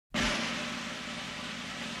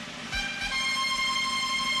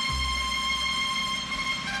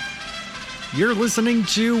You're listening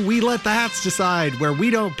to We Let the Hats Decide, where we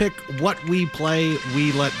don't pick what we play,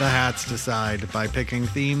 we let the hats decide by picking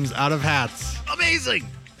themes out of hats. Amazing!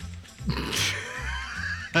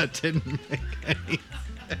 That didn't make any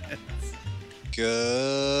sense.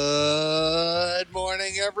 Good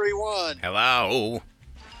morning, everyone. Hello.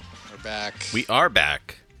 We're back. We are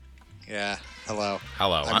back. Yeah, hello.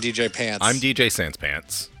 Hello. I'm DJ Pants. I'm DJ Sans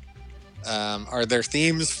Pants. Are there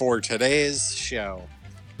themes for today's show?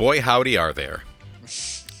 Boy, howdy, are there.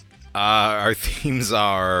 Our themes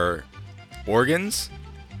are organs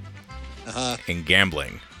and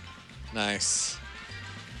gambling. Nice.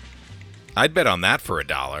 I'd bet on that for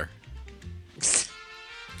 $1. Is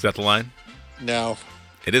that the line? No.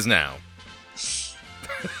 It is now.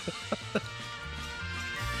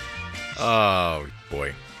 Oh,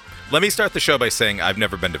 boy. Let me start the show by saying I've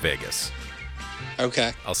never been to Vegas.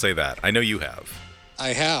 Okay. I'll say that. I know you have.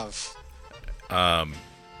 I have.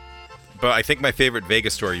 But I think my favorite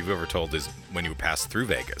Vegas story you've ever told is when you passed through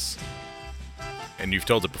Vegas. And you've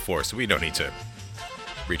told it before, so we don't need to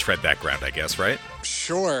retread that ground, I guess, right?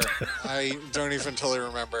 Sure. I don't even totally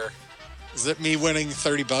remember. Is it me winning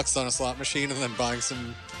 $30 on a slot machine and then buying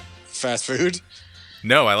some fast food?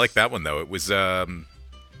 No, I like that one, though. It was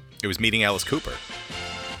meeting Alice Cooper.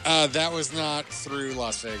 That was not through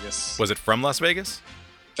Las Vegas. Was it from Las Vegas?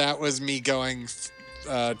 That was me going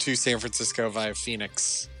to San Francisco via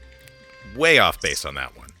Phoenix. Way off base on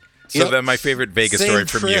that one. So Yep. then my favorite Vegas Same story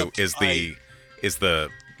from you trip. is the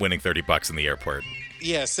winning $30 in the airport.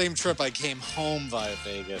 Yeah, same trip. I came home via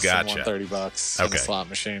Vegas Gotcha. and won $30 on Okay. a slot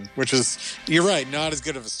machine, which is, you're right, not as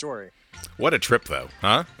good of a story. What a trip, though,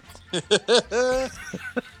 huh?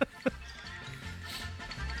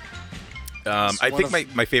 I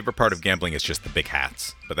think my favorite part of gambling is just the big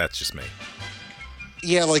hats, but that's just me.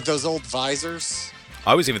 Yeah, like those old visors.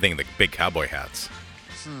 I was even thinking the big cowboy hats.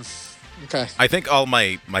 Okay. I think all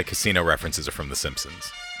my casino references are from The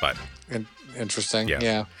Simpsons, but Interesting. Yeah.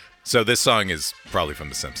 Yeah. so this song is probably from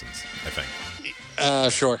The Simpsons, I think.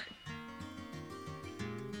 Sure.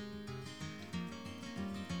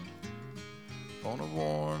 On a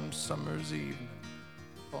warm summer's evening,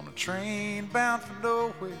 on a train bound for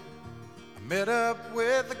nowhere, I met up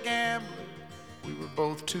with a gambler. We were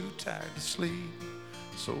both too tired to sleep,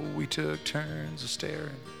 so we took turns of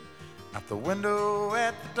staring out the window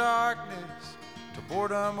at the darkness till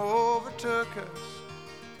boredom overtook us,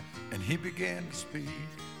 and he began to speak.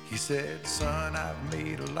 He said, "Son, I've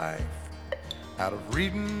made a life out of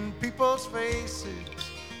reading people's faces and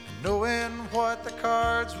knowing what the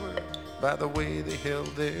cards were by the way they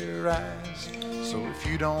held their eyes. So if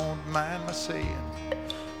you don't mind my saying,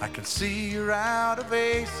 I can see you're out of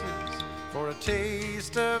aces. For a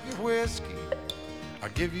taste of your whiskey, I'll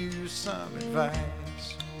give you some advice."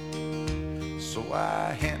 So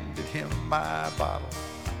I handed him my bottle,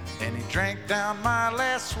 and he drank down my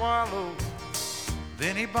last swallow.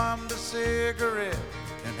 Then he bummed a cigarette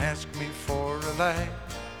and asked me for a light.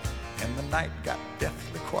 And the night got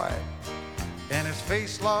deathly quiet, and his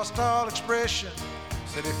face lost all expression.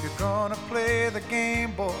 Said, "If you're gonna play the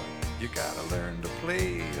game, boy, you gotta learn to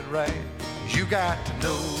play it right. You got to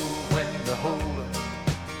know when to hold up,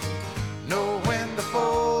 know when to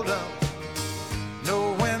fold up,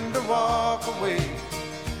 know when to walk away,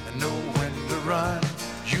 and know when to run.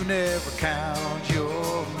 You never count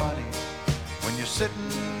your money. When you're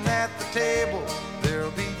sitting at the table,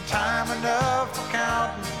 there'll be time enough for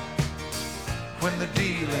counting when the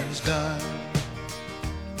dealing's done."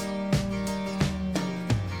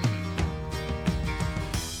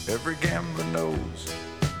 Every gambler knows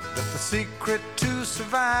that the secret to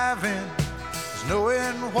surviving is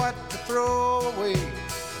knowing what to throw away,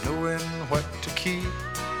 knowing what to keep.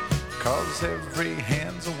 'Cause every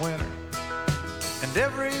hand's a winner and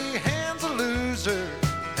every hand's a loser,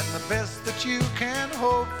 and the best that you can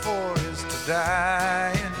hope for is to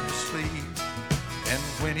die in your sleep. And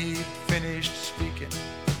when he'd finished speaking,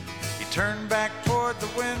 he turned back toward the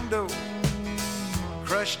window,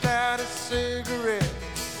 crushed out a cigarette,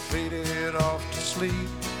 faded off to sleep.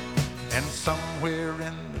 And somewhere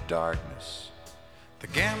in the darkness, the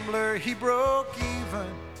gambler, he broke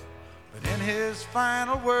even. But in his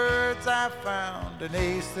final words, I found an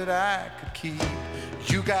ace that I could keep.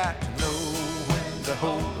 You got to know when to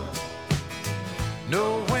hold up,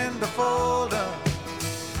 know when to fold up,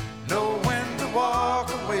 know when to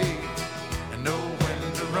walk away, and know when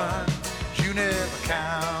to run. You never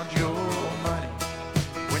count your money.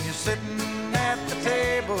 When you're sitting at the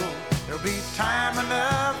table, there'll be time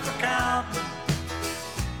enough for counting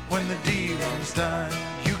when the dealing's done.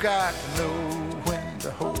 You got to know when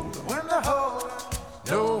to hold 'em, when to hold 'em,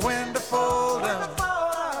 know when to fold 'em,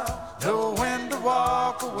 know when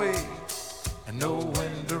away and know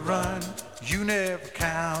when to run. You never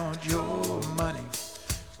count your money.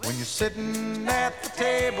 When you're sitting at the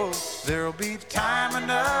table, there'll be time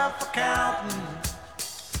enough for counting.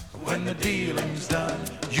 When the dealing's done,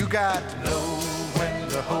 you got to know when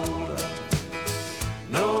to hold up,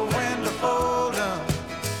 know when to fold up,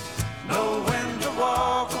 know when to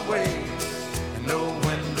walk away, and know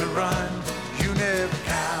when to run. You never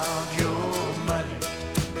count your money.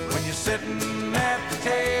 When you're sitting at the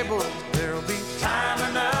table, there'll be time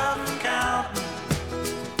enough for counting.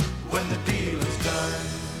 When the deal is done.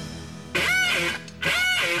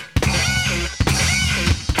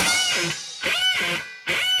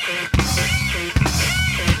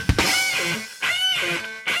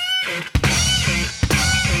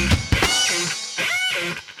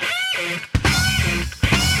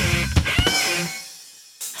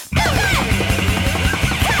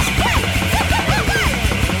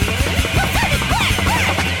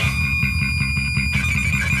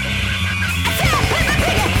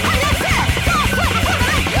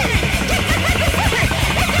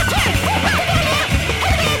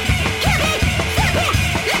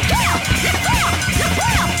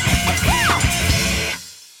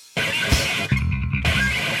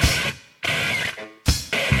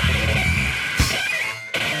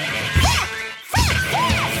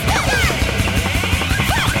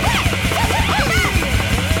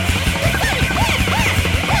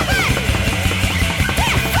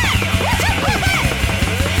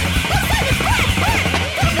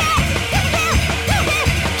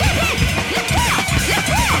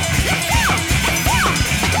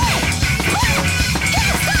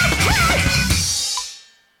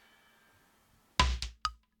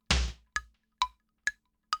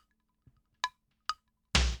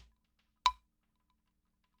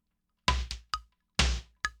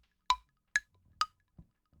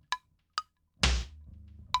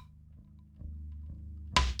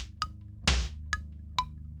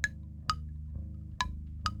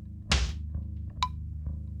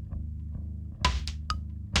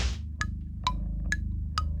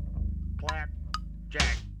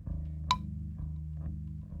 Jack.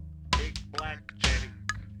 Big black Jenny.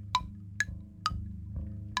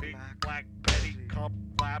 Big black Betty. Cup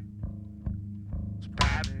flap.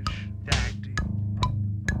 Spanish Daddy.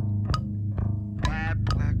 Flap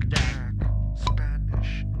black Jack.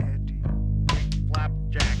 Spanish Eddie. Big flap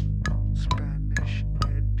Jack. Spanish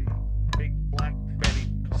Eddie. Big black Betty.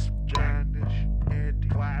 Spanish Eddie.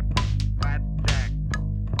 Flap flat Jack.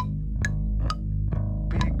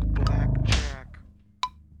 Big black Jack.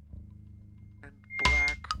 And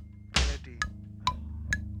black Betty.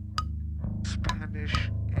 Spanish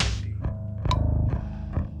Eddie.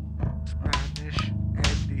 Spanish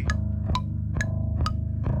Eddie.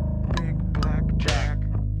 Big black Jack.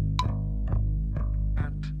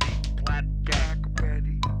 And black Jack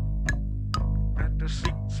Betty. And the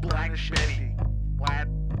Spanish Betty. Flat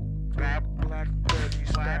black Betty.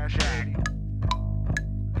 Spanish Eddie.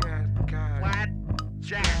 Flat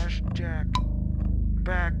Jack.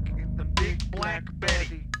 Back in the big black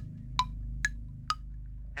Betty.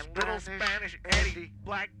 And little Spanish Eddie.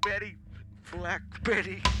 Black Betty. Black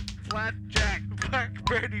Betty. Flat Jack. Black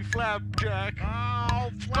Betty. Flapjack. Oh,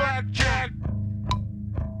 Black Jack.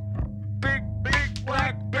 Big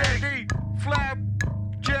black Betty.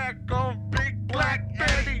 Flapjack on big black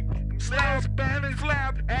Betty. Slow Spanish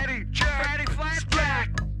Flap Eddie. Jack. Betty Flapjack.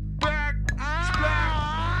 Black.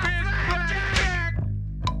 Splat. Big black Jack.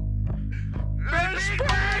 Big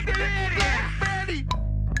Spanish Betty.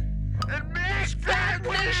 And Big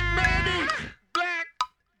Spanish Betty. Black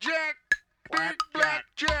Jack. Big black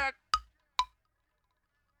Jack.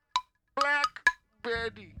 Black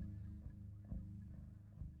Betty.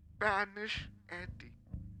 Spanish Eddie.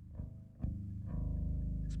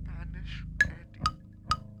 Spanish Eddie.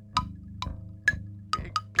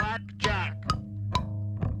 Big black Jack.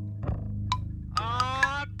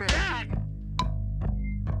 Ah, Betty.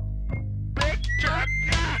 Big Jack.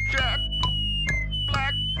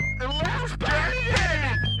 Black. And little Spanish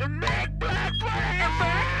Eddie. And big black Betty. And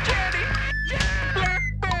black Jenny. Black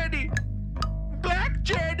Betty. Black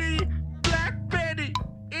Jenny. Black Betty.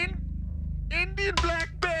 Indian Black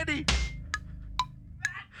Betty.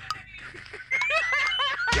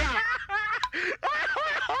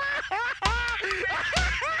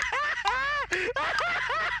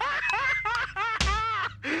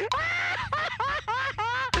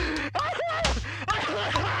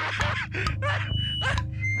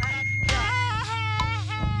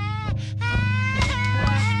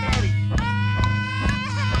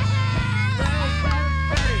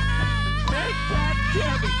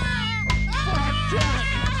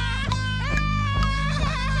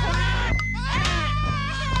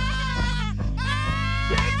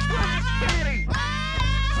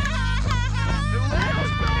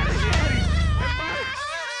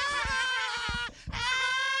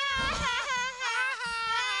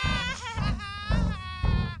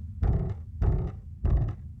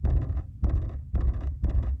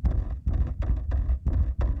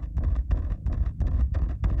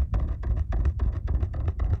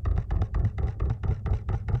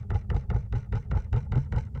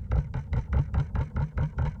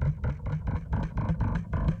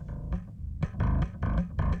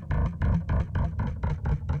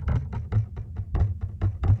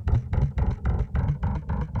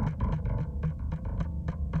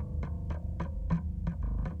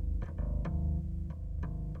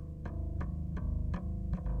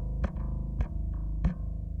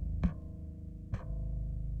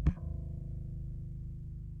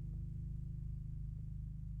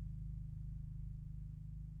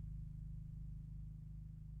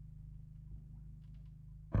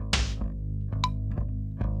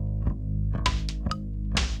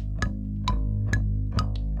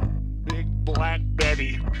 Black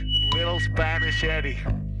Betty, and Little Spanish Eddie,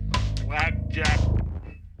 Blackjack.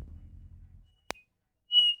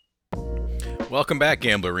 Welcome back,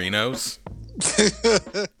 Gamblerinos.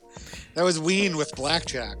 That was Ween with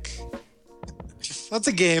Blackjack. That's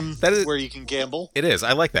a game That is- where you can gamble. It is.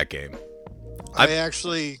 I like that game. I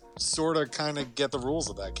actually sort of kind of get the rules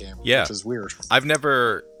of that game, Yeah. which is weird. I've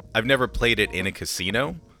never played it in a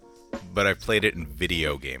casino, but I've played it in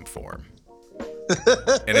video game form.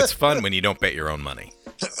 And it's fun when you don't bet your own money.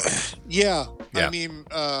 Yeah. Yeah. I mean,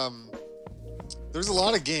 there's a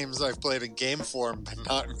lot of games I've played in game form, but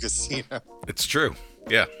not in casino. It's true.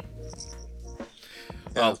 Yeah.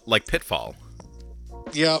 Well, like Pitfall.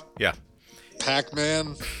 Yep. Yeah.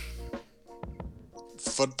 Pac-Man.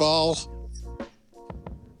 Football.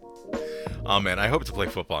 Oh man, I hope to play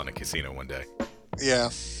football in a casino one day. Yeah.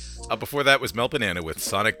 Before that was Melt Banana with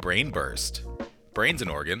Sonic Brain Burst. Brains in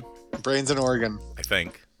Oregon, Brains in Oregon. I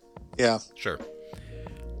think. Yeah. Sure.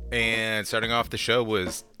 And starting off the show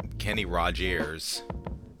was Kenny Rogers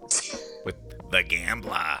with The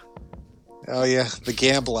Gambler. Oh, yeah. The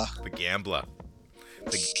Gambler. The Gambler.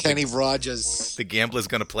 Kenny Rogers. The Gambler's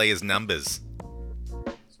gonna play his numbers.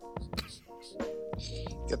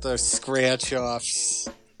 Get those scratch offs.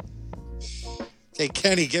 Hey,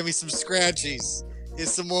 Kenny, give me some scratchies.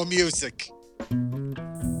 Here's some more music.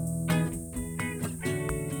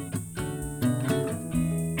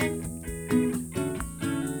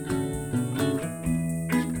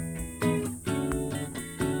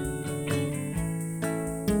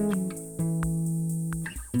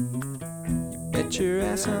 Bet your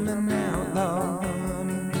ass I'm an outlaw,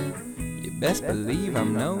 honey. You best believe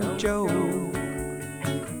I'm no joke.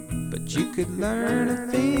 But you could learn a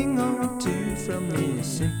thing or two from this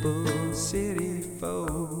simple city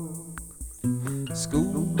folk.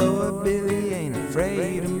 Schoolboy Billy ain't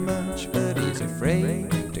afraid of much, but he's afraid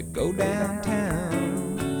to go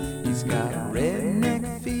downtown. He's got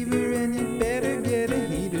redneck fever and you better get a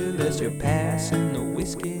heater lest you're passing the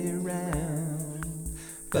whiskey around.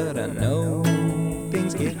 But I know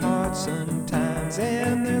things get hard sometimes,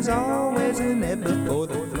 and there's always an ebb before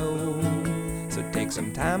the flow. So take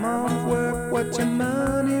some time off work. What's your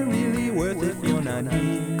money really worth if you're not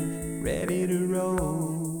here ready to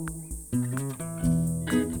roll?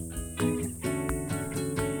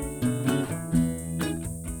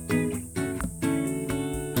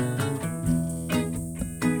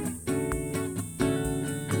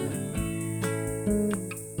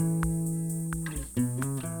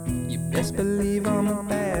 You best believe I'm a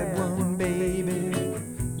bad one, baby.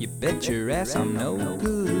 You bet your ass I'm no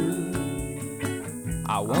good.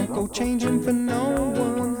 I won't go changing for no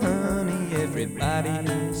one, honey.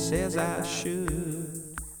 Everybody says I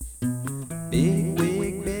should. Big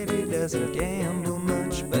wig Betty doesn't gamble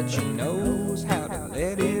much, but she knows how to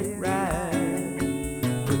let it ride.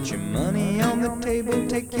 Put your money on the table,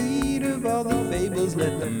 take heed of all the fables,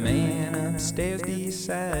 let the man upstairs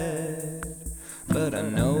decide. But I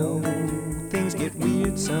know things get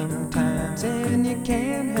weird sometimes, and you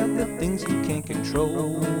can't help the things you can't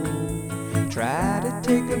control. Try to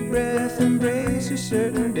take a breath, embrace your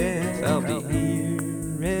certain death. I'll be here,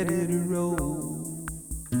 ready to roll.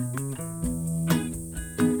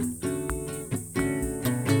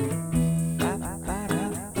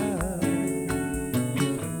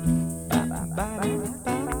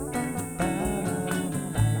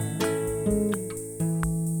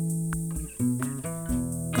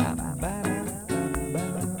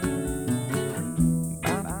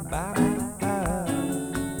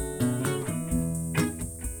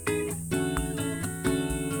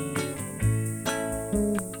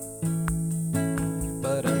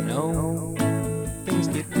 But I know things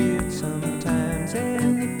get weird sometimes,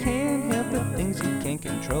 and you can't help the things you can't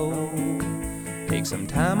control. Take some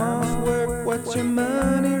time off work. What's your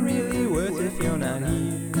money really worth if you're not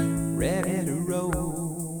here ready to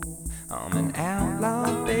roll? I'm an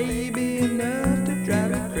outlaw, baby, enough to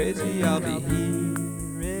drive you crazy. I'll be here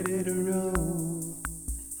ready to roll.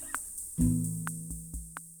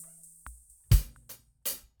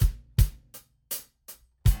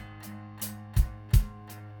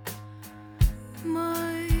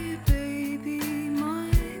 My baby,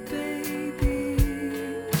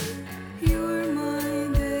 you're my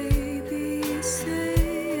baby, say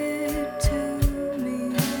it to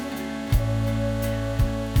me.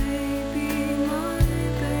 Baby, my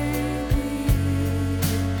baby,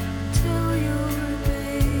 tell your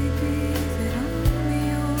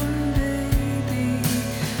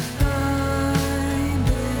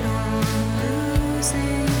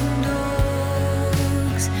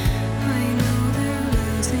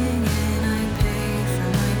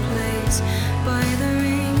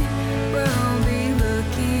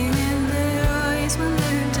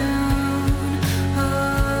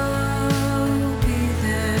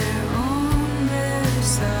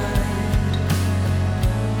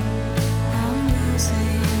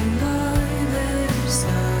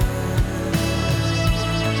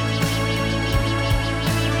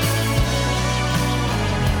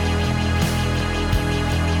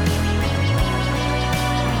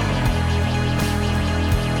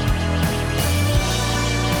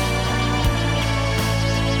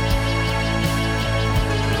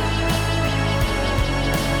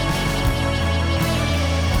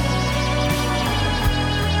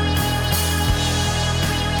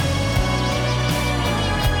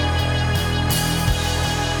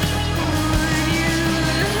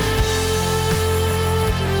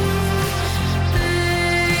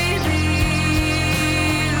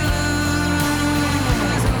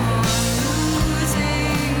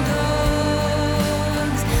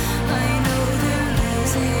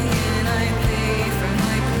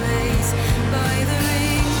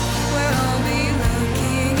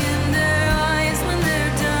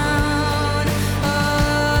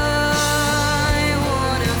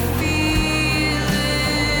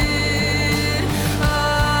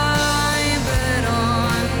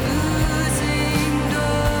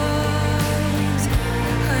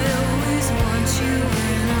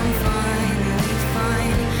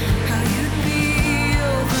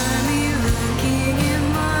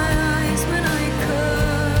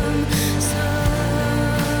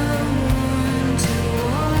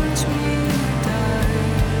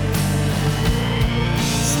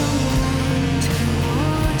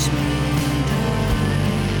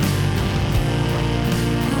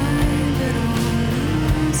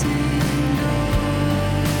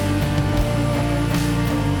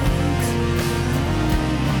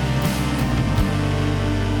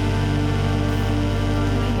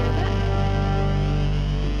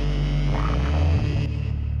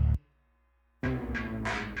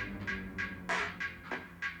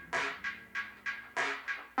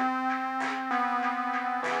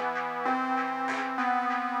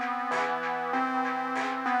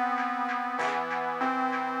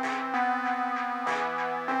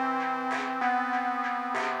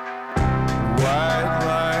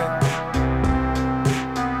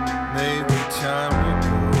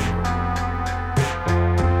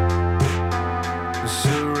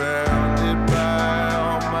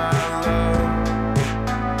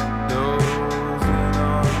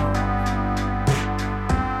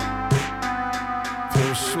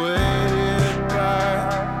swayed by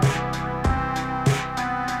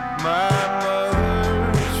my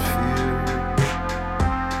mother's fear.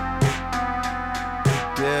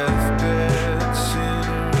 Deathbed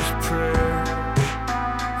sinner's prayer,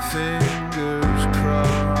 fingers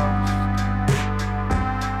crossed.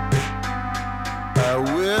 I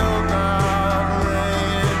will not lay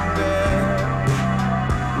in bed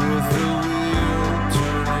with the wheel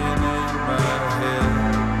turning in my head,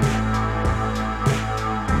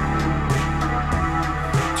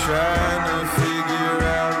 trying to figure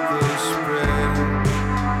out the spread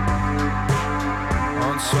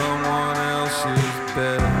on someone else's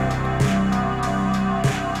bed.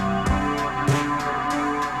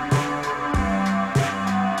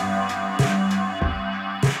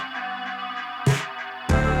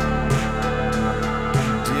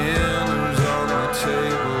 Dinner's on the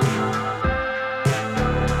table,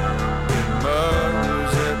 your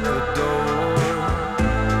mother's at the door,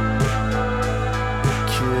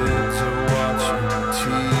 kids are watching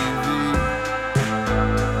TV.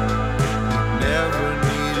 You never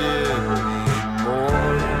needed me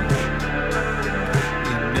more.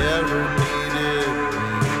 You never needed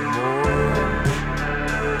me more.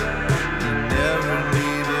 You never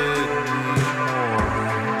needed me more.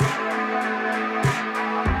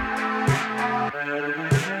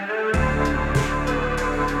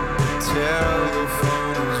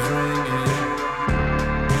 Telephone is ringing,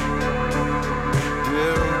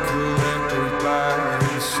 bill collector by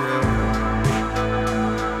himself.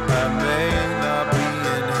 I may not be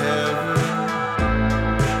in heaven,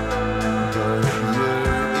 but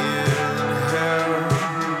you're in hell.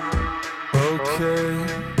 Okay,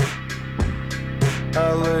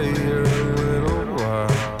 I'll lay here a little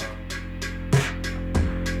while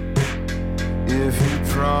if you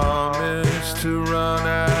promise to run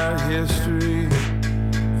our history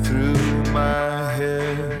through my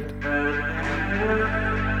head.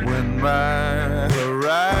 When my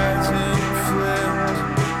horizon flipped,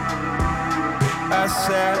 I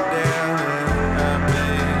sat down and I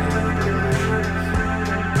made a list,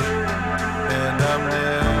 and I'm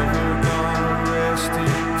never gonna rest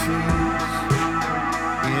in peace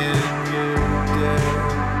in your death.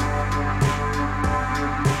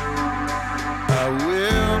 I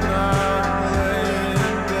will not lay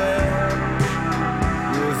in bed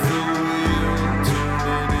with the wheel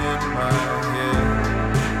turning in my head,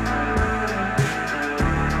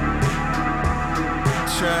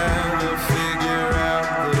 trying to figure out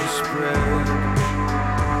the spread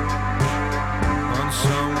on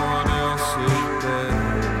someone else's bed.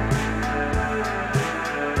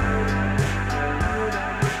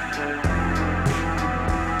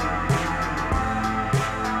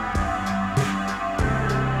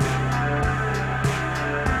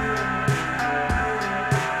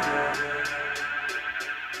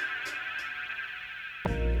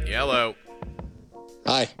 Yellow.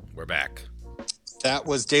 Hi. We're back. That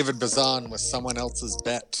was David Bazan with Someone Else's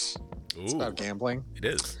Bet. It's Ooh, about gambling. it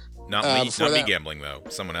is. Not me. before Not me that- gambling though.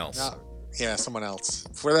 Someone else. No, yeah, someone else.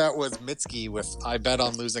 Before that was Mitski with I Bet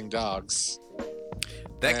on Losing Dogs.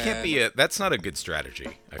 That can't be a. That's not a good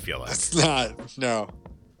strategy. I feel like. It's not, no.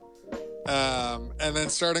 And then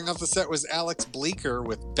starting off the set was Alex Bleeker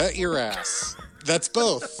with Bet Your Ass. That's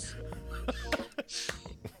both.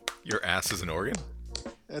 Your ass is an organ.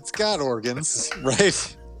 It's got organs,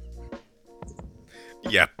 right?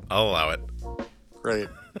 Yep, I'll allow it. Great.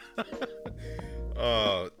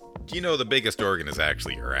 Do you know the biggest organ is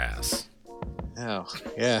actually your ass? Oh,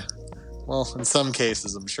 yeah. Well, in some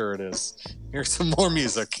cases, I'm sure it is. Here's some more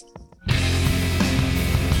music.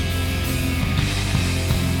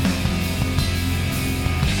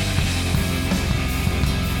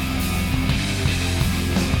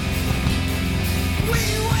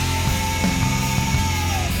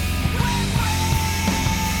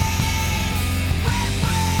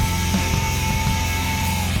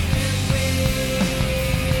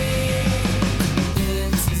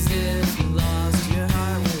 Lost your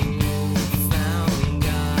heart when you found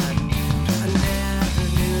God. I never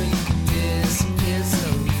knew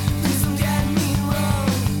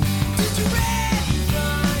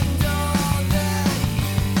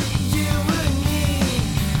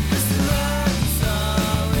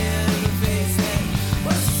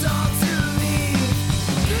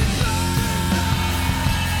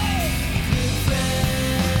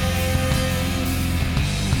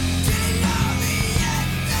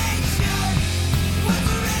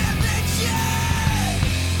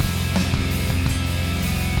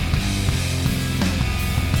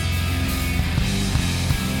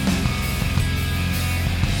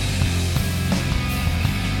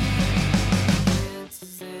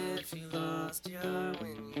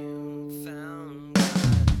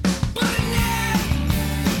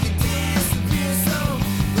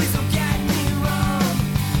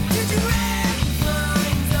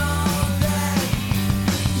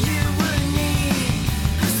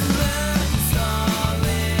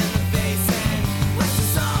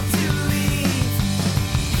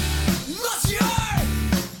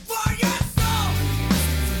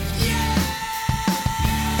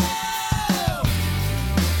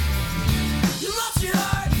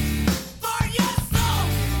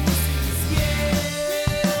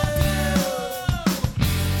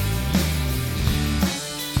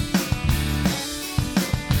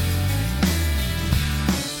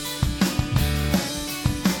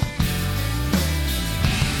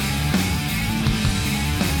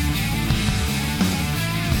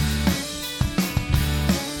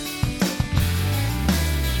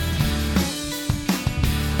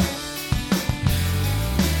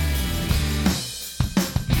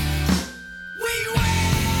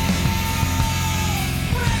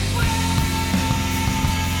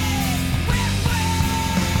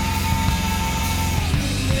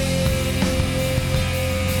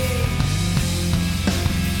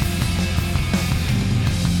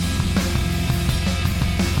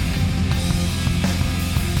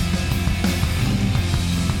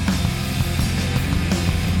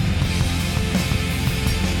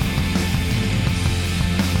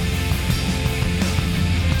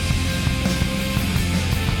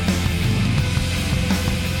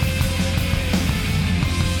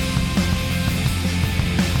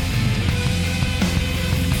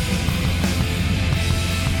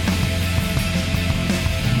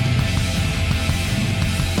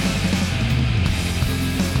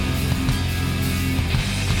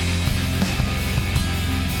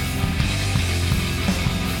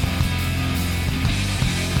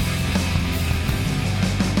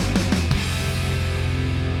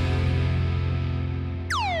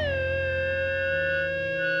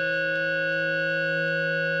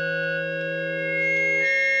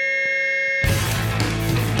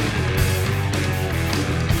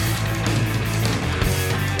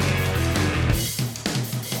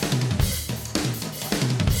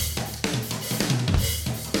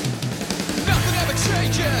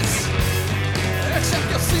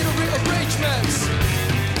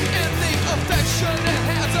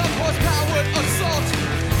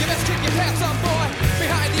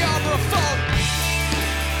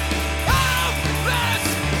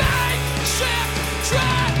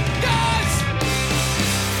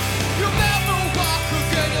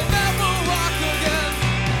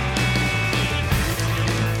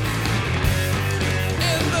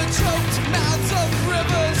Mouths of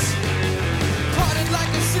rivers, parted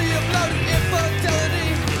like a sea of loaded infidelity.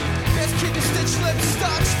 Best keep your stitched lips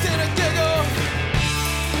starched in a giggle.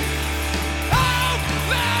 Oh,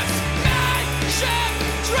 let's nation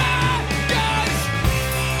dragons.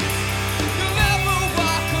 You'll never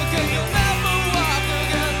walk again, you'll never walk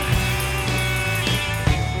again.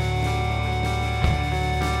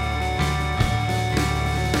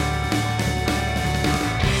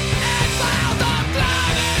 Exile the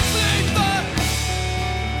planet sleeper.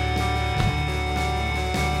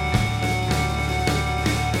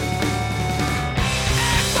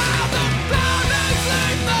 Exile the planet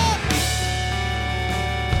sleeper.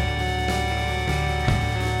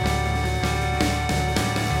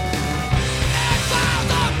 Exile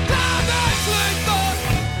the planet sleeper.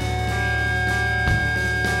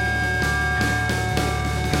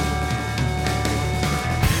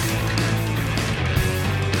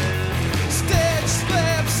 Stitched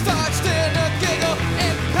lips starched in a giggle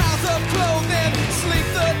in piles of clothing. Sleep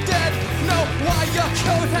the dead, no wire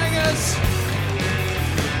coat hangers.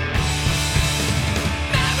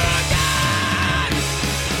 Never again!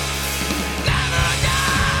 Never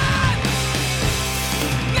again!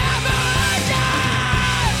 Never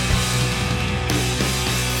again!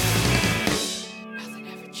 Nothing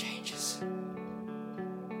ever changes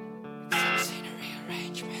except scenery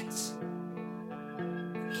arrangements.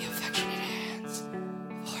 The affectionate hands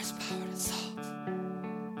of horse-powered assault.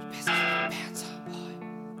 You best keep your pants on, boy.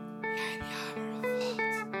 You're in the armor of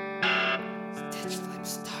fault.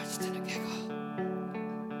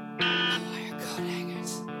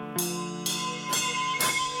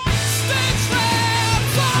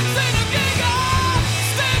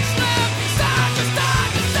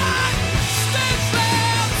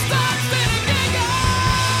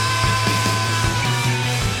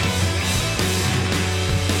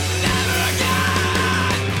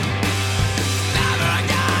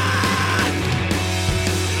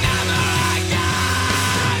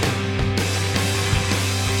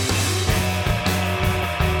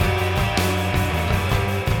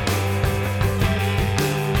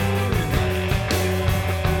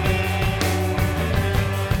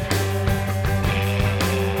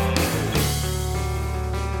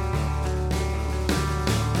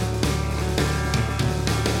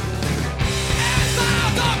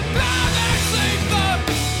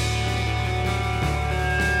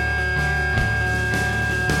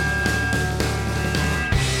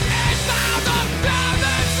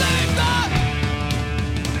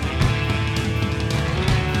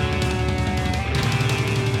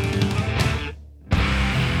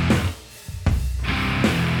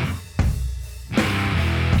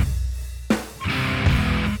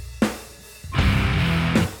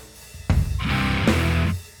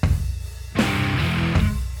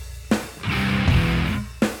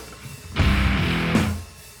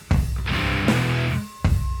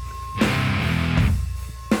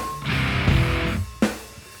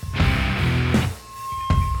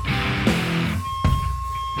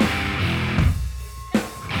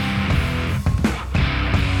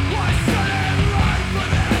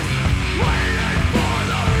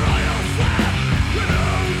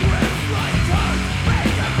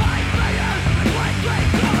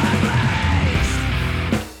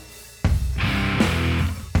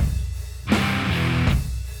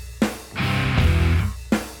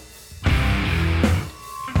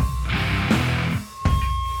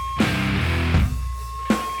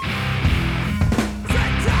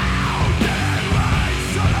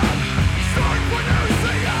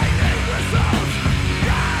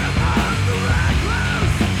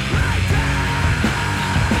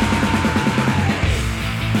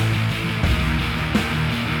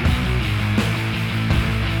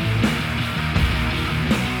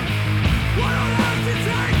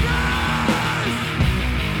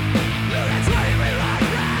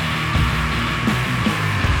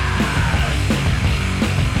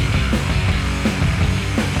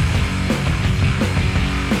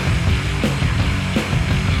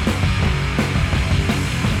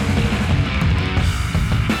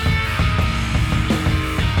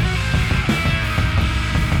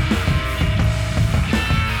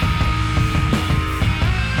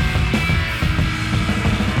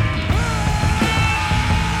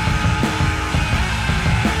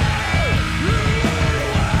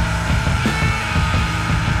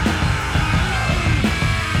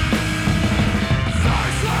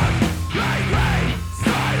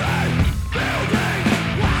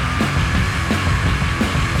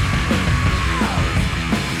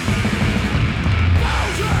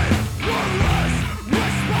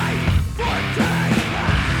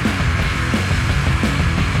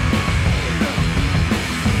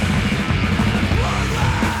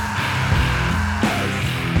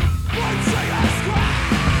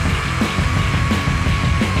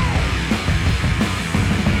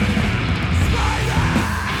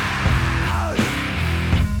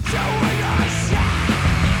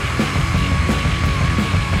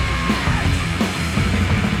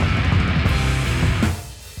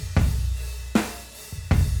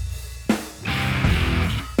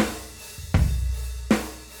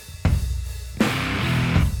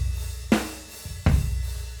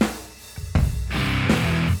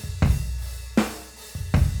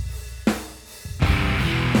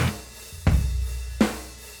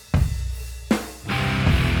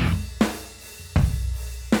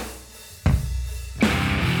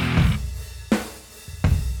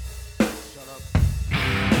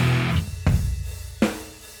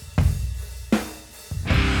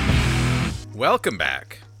 Welcome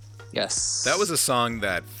back. Yes. That was a song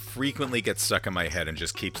that frequently gets stuck in my head and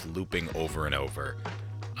just keeps looping over and over.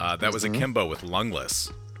 That was Akimbo with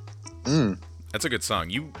Lungless. That's a good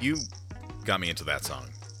song. You got me into that song.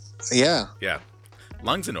 Yeah. Yeah.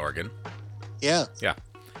 Lungs and organ. Yeah. Yeah.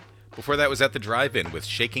 Before that was At the Drive-In with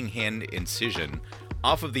Shaking Hand Incision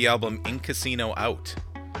off of the album In Casino Out.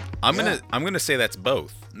 I'm gonna say that's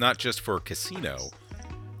both, not just for casino,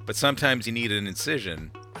 but sometimes you need an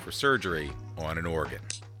incision for surgery on an organ.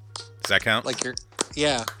 Does that count? Like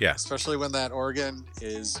yeah. Yeah. Especially when that organ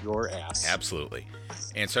is your ass. Absolutely.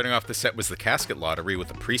 And starting off the set was the Casket Lottery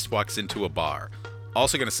with A Priest Walks Into a Bar.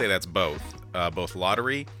 Also going to say that's both. Both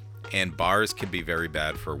lottery and bars can be very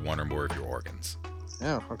bad for one or more of your organs.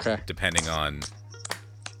 Oh, okay. Depending on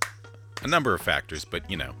a number of factors, but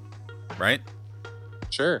you know, right?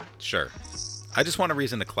 Sure. Sure. I just want a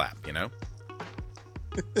reason to clap, you know?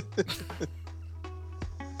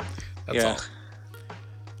 That's all.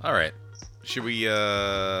 All right. Should we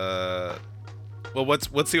well,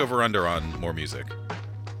 what's the over-under on more music?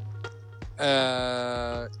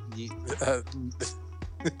 I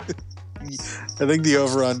think the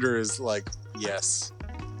over-under is like yes.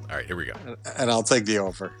 All right, here we go. And I'll take the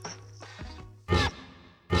over.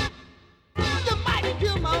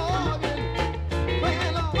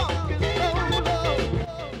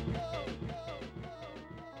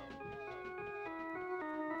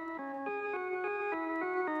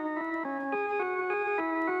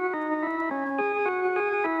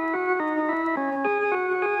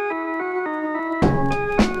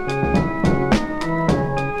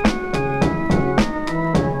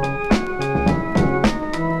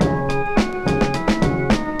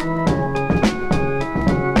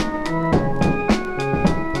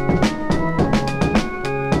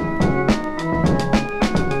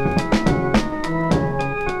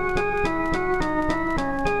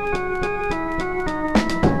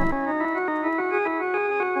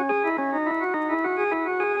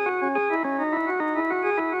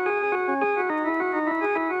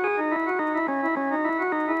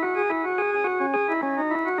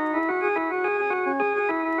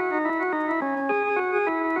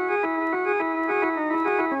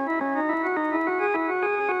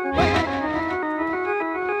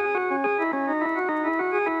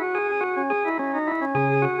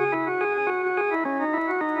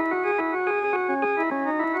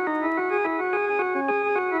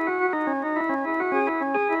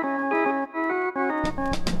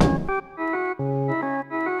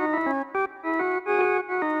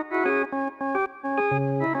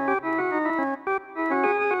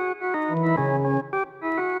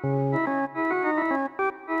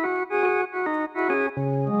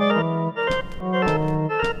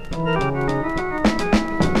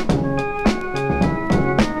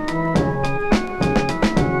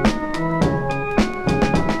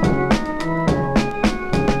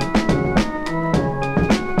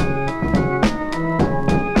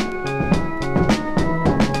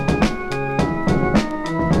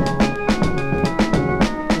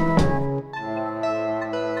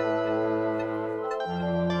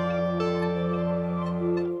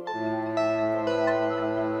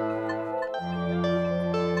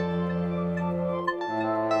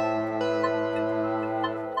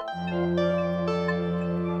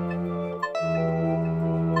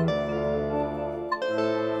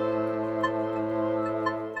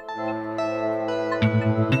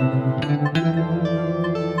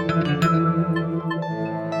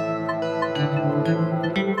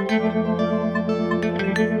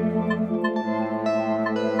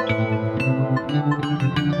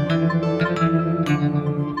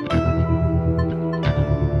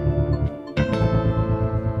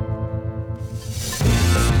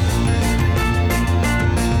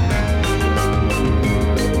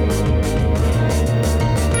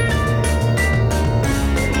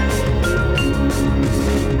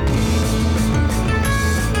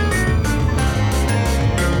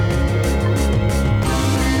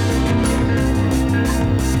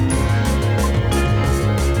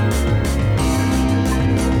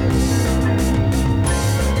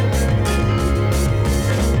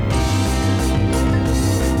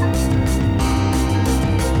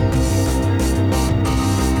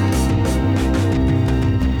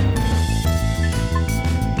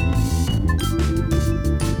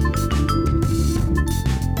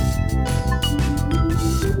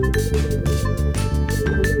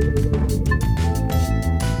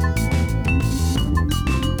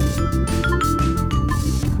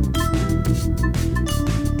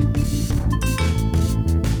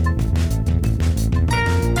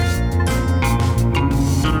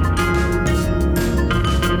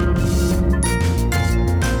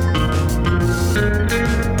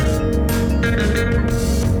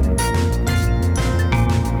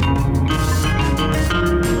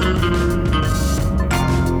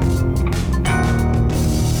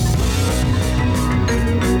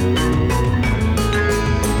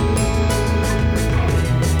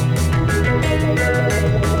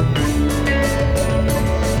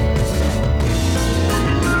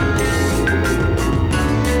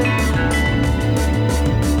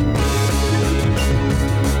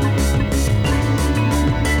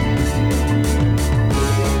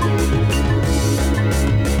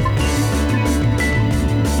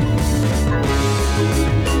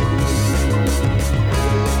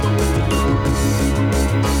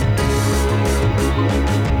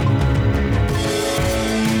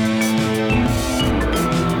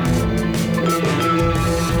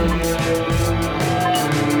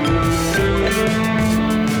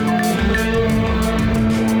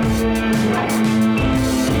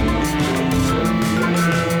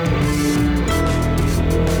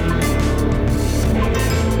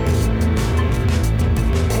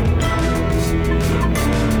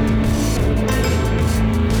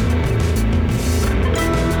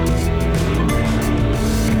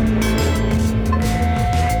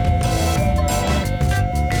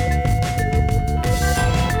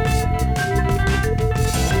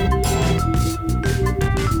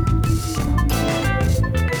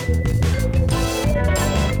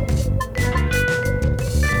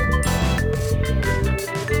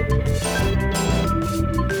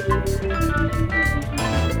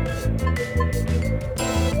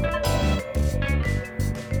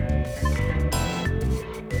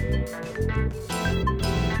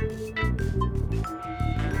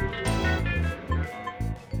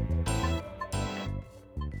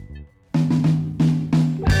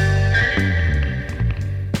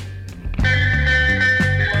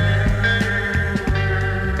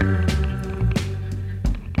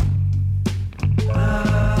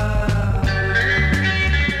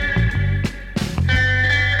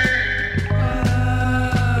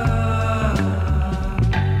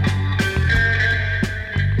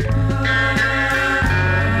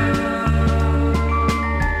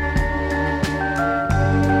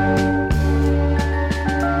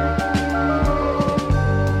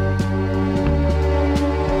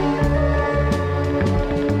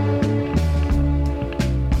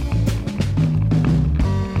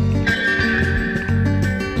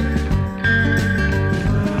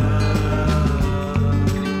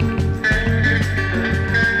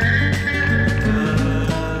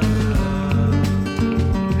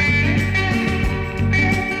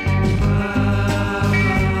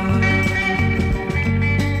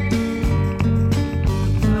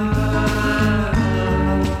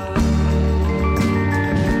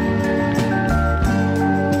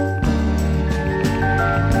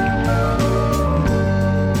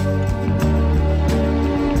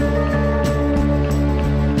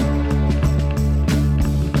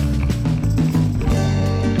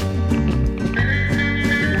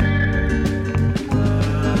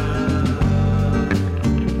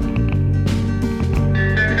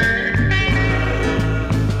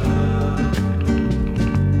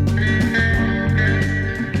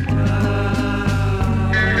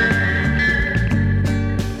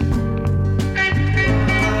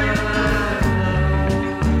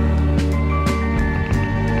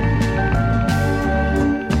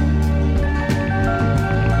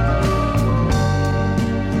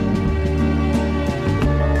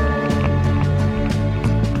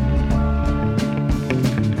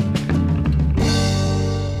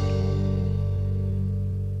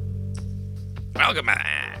 Welcome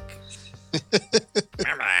back.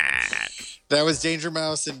 Welcome back. That was Danger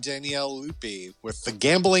Mouse and Danielle Lupi with The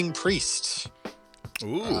Gambling Priest.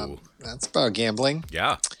 Ooh. That's about gambling.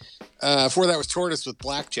 Yeah. Before that was Tortoise with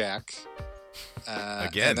Blackjack.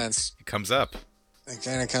 Again, And then it comes up. it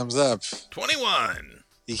kind of comes up. 21.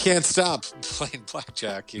 You can't stop playing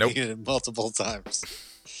Blackjack. You Nope. need it multiple times.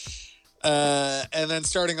 And then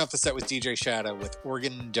starting off the set with DJ Shadow with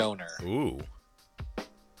Organ Donor. Ooh.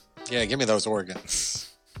 Yeah, give me those organs.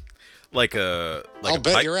 I'll bet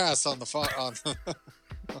pipe- your ass on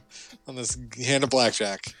on this hand of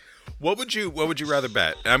blackjack. What would you rather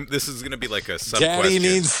bet? This is going to be like a sub Daddy question.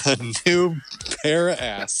 needs a new pair of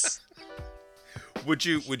ass. Would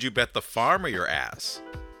you bet the farm or your ass?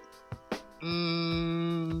 I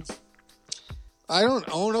don't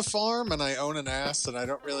own a farm, and I own an ass, and I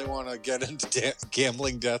don't really want to get into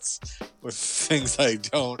gambling debts with things I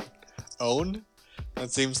don't own. That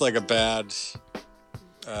seems like a bad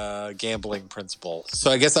gambling principle. So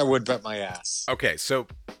I guess I would bet my ass. Okay, so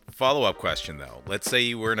follow-up question though. Let's say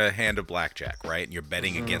you were in a hand of blackjack, right? And you're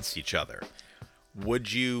betting against each other.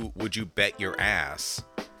 Would you bet your ass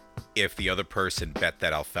if the other person bet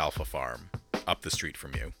that alfalfa farm up the street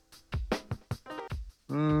from you?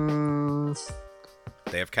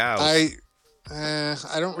 They have cows. I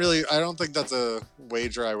don't think that's a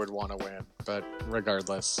wager I would want to win, but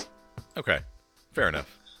regardless. Okay, fair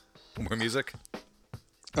enough. More music?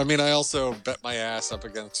 I mean, I also bet my ass up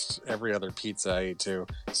against every other pizza I eat too.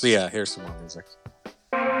 So yeah, here's some more music.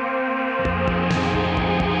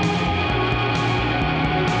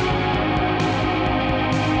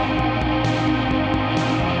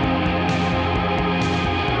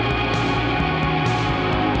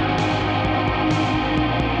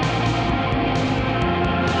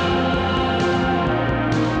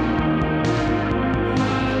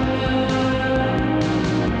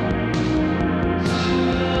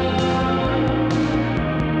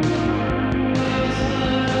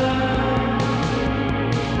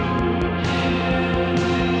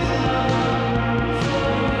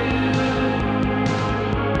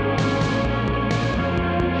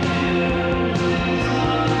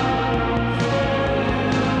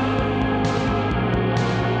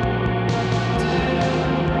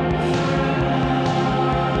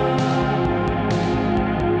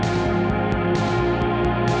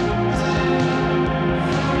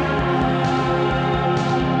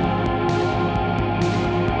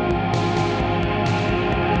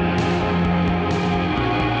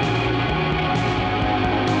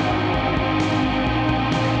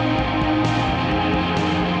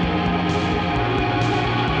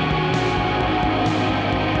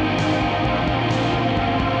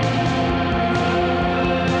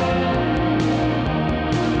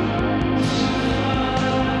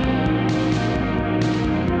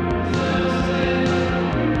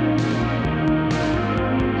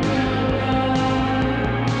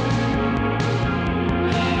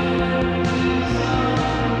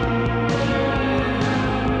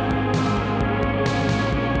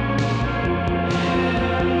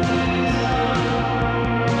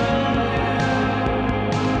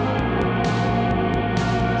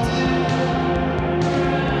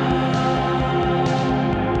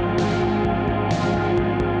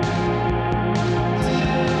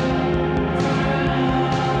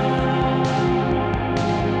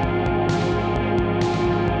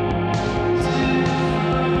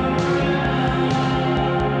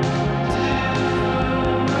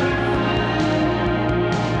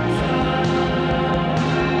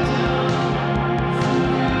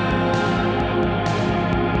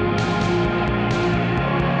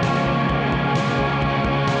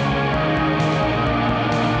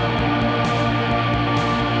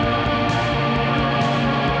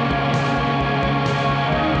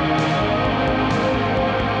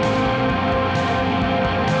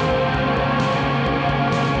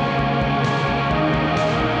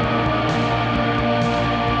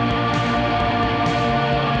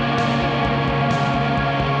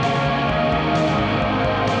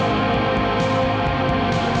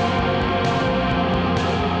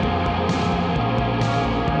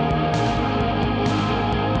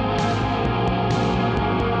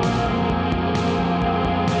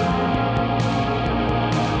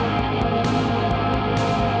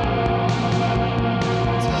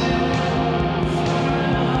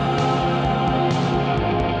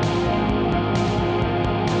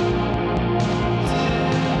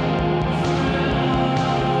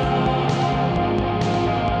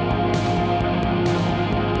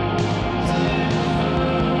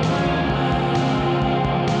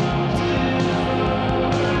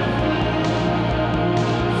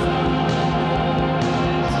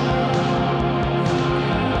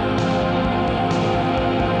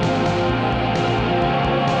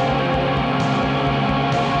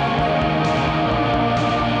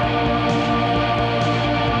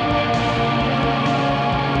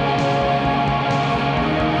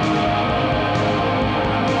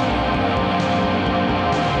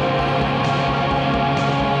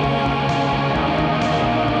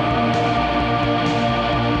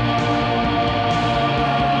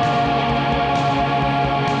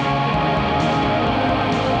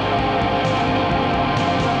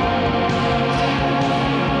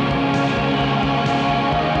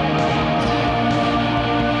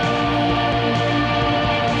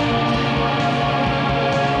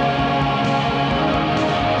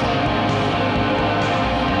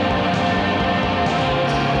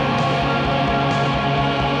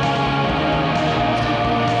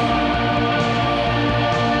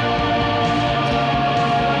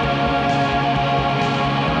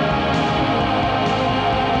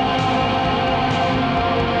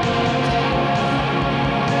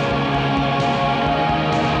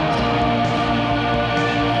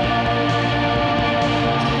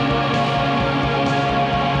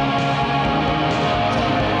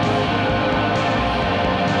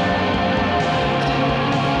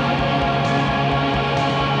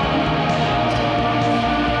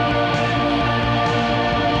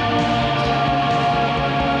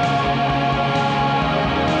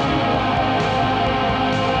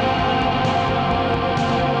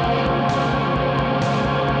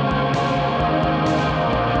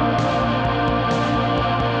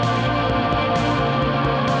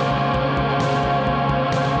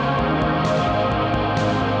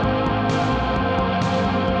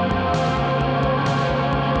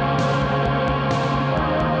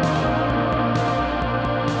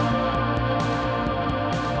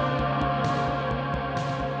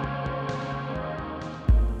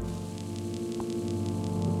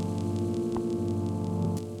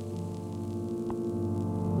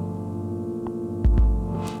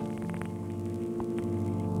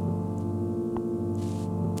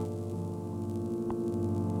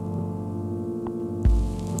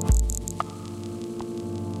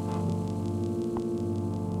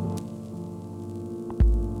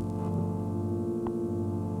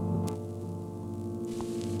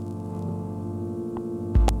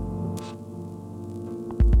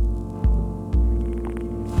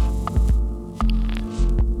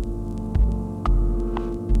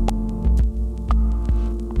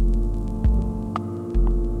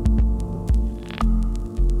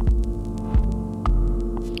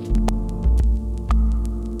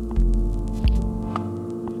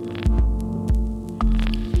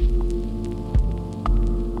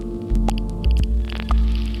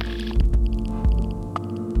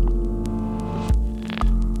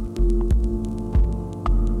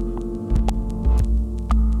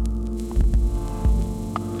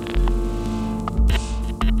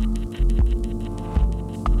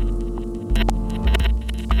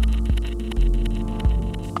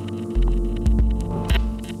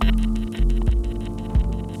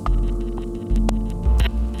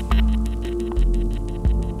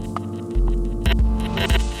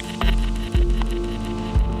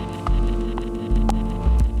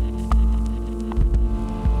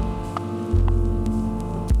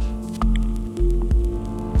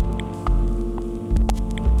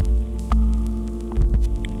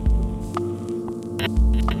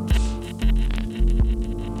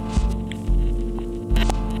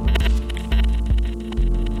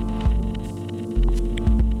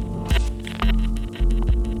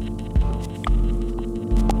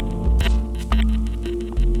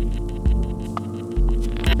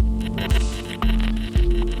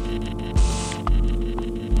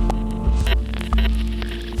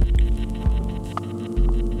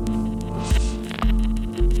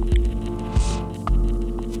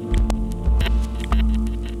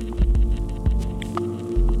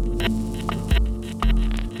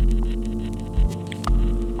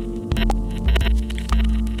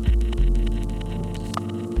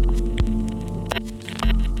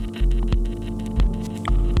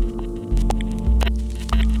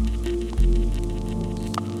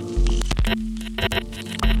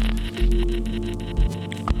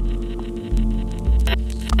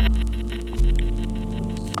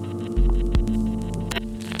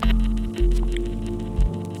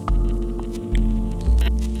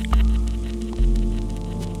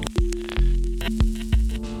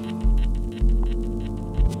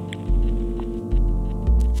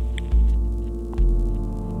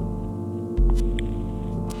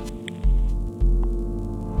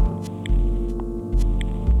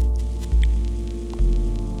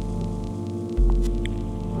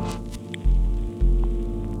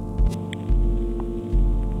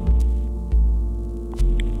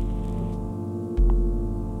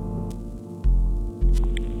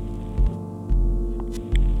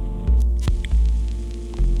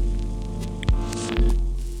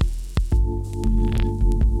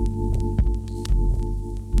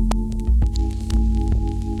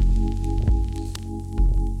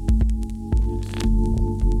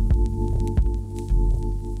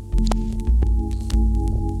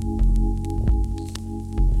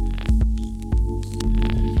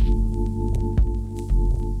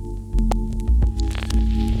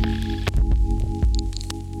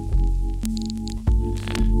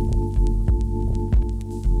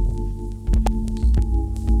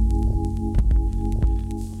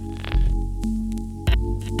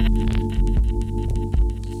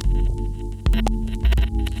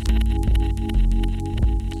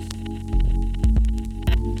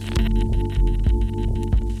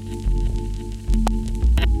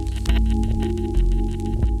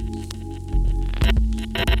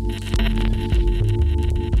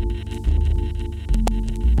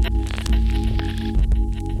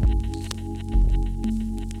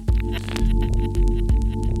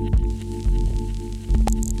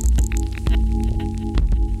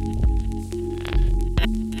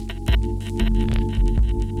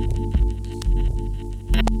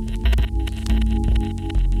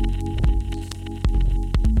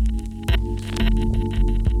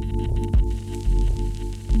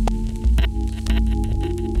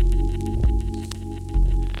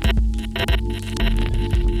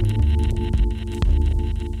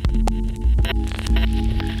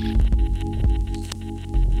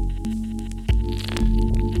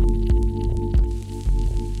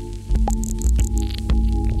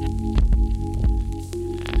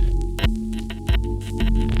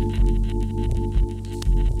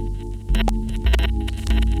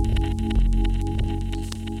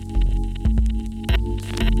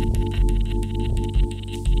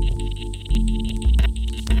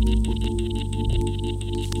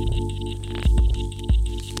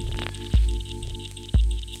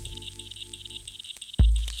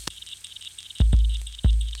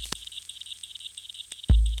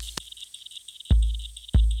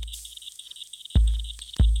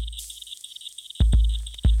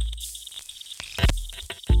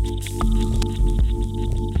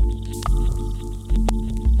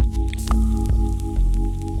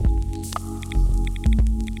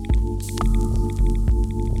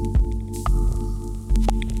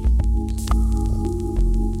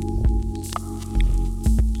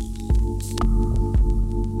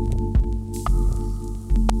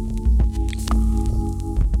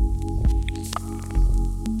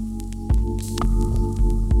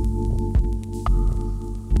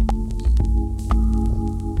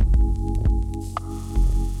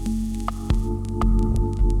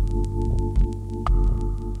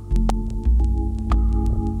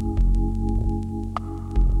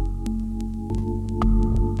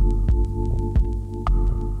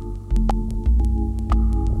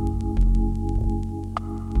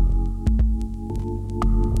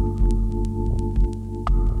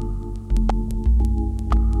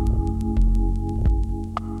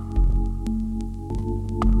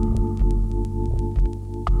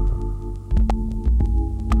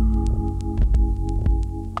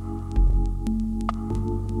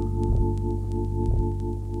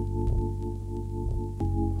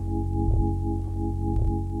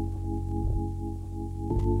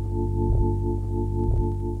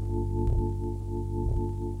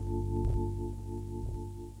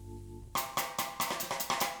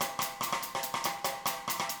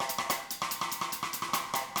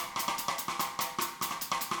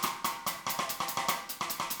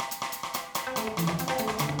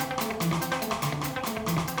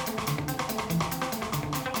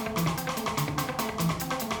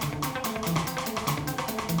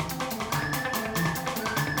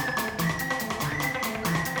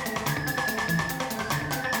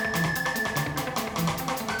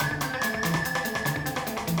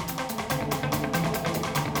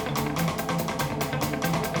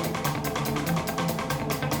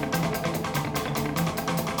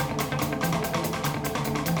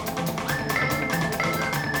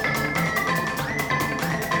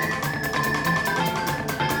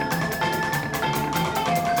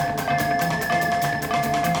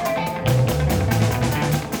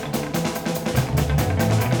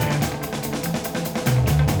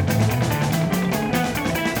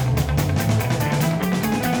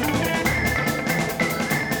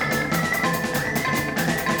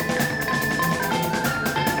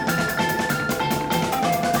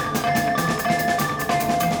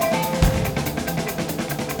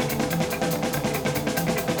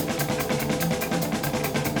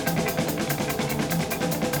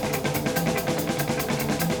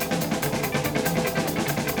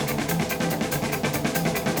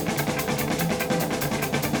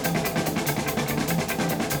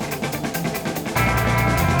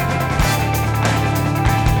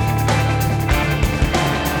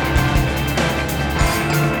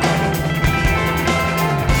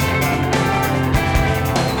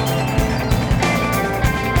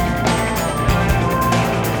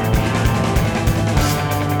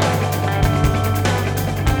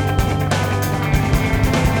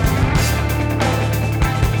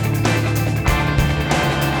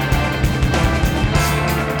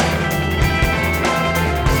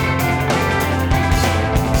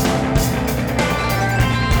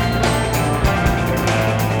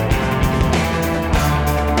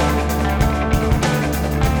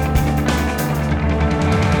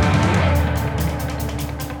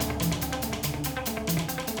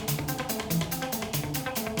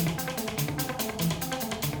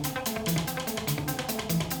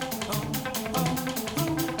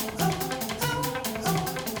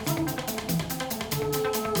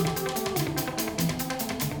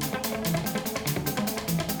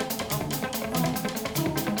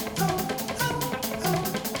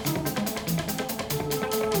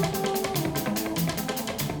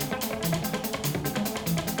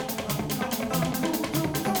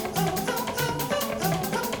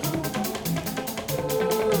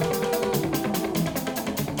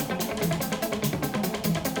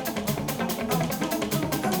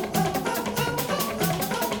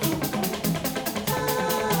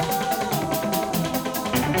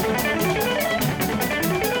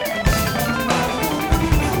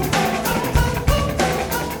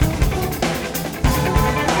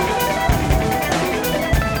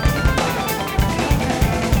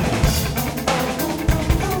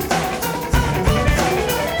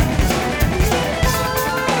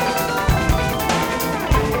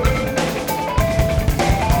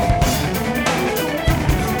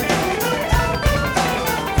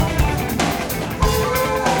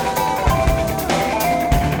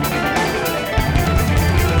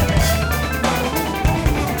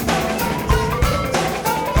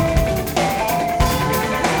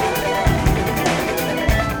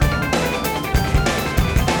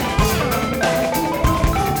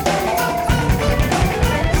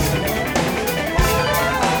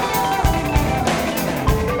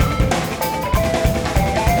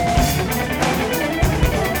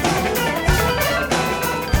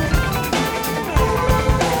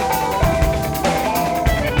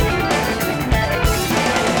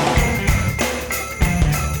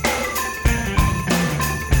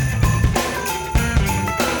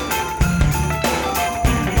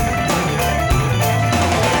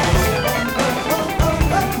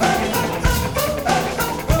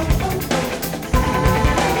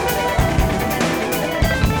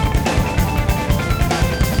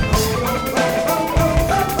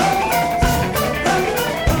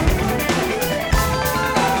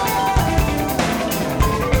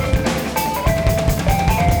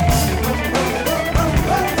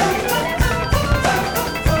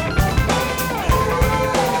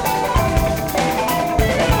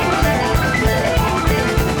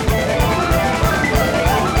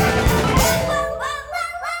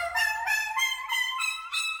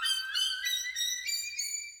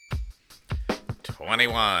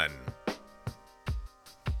 21.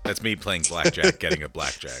 That's me playing blackjack, getting a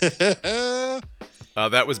blackjack.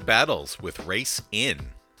 That was Battles with Race In.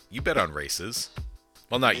 You bet on races.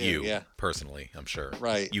 Well, not you, yeah. personally, I'm sure.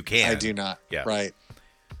 Right. You can. I do not. Yeah. Right.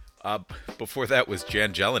 Before that was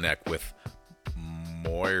Jan Jelinek with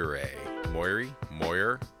Moire.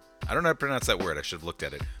 I don't know how to pronounce that word. I should have looked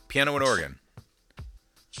at it. Piano and organ.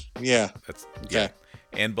 Yeah. That's Okay. yeah.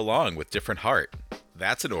 And belong with different heart.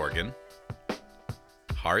 That's an organ.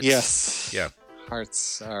 Hearts. Yes. Yeah.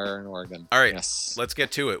 Hearts are an organ. All right. Yes. Let's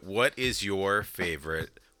get to it. What is your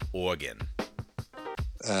favorite organ?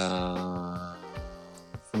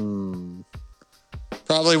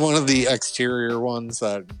 Probably one of the exterior ones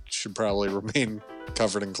that should probably remain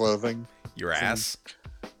covered in clothing. Your ass.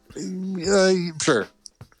 Sure.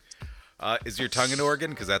 Is your tongue an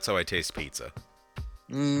organ? Because that's how I taste pizza.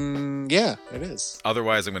 Yeah, it is.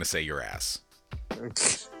 Otherwise, I'm going to say your ass.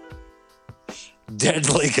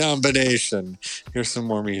 Deadly combination. Here's some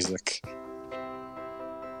more music.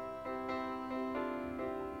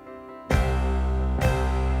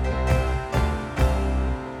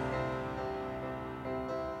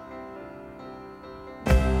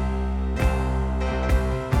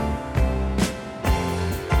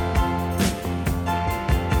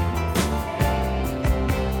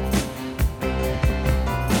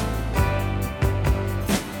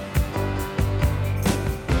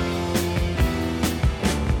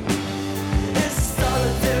 This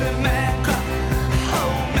solitary man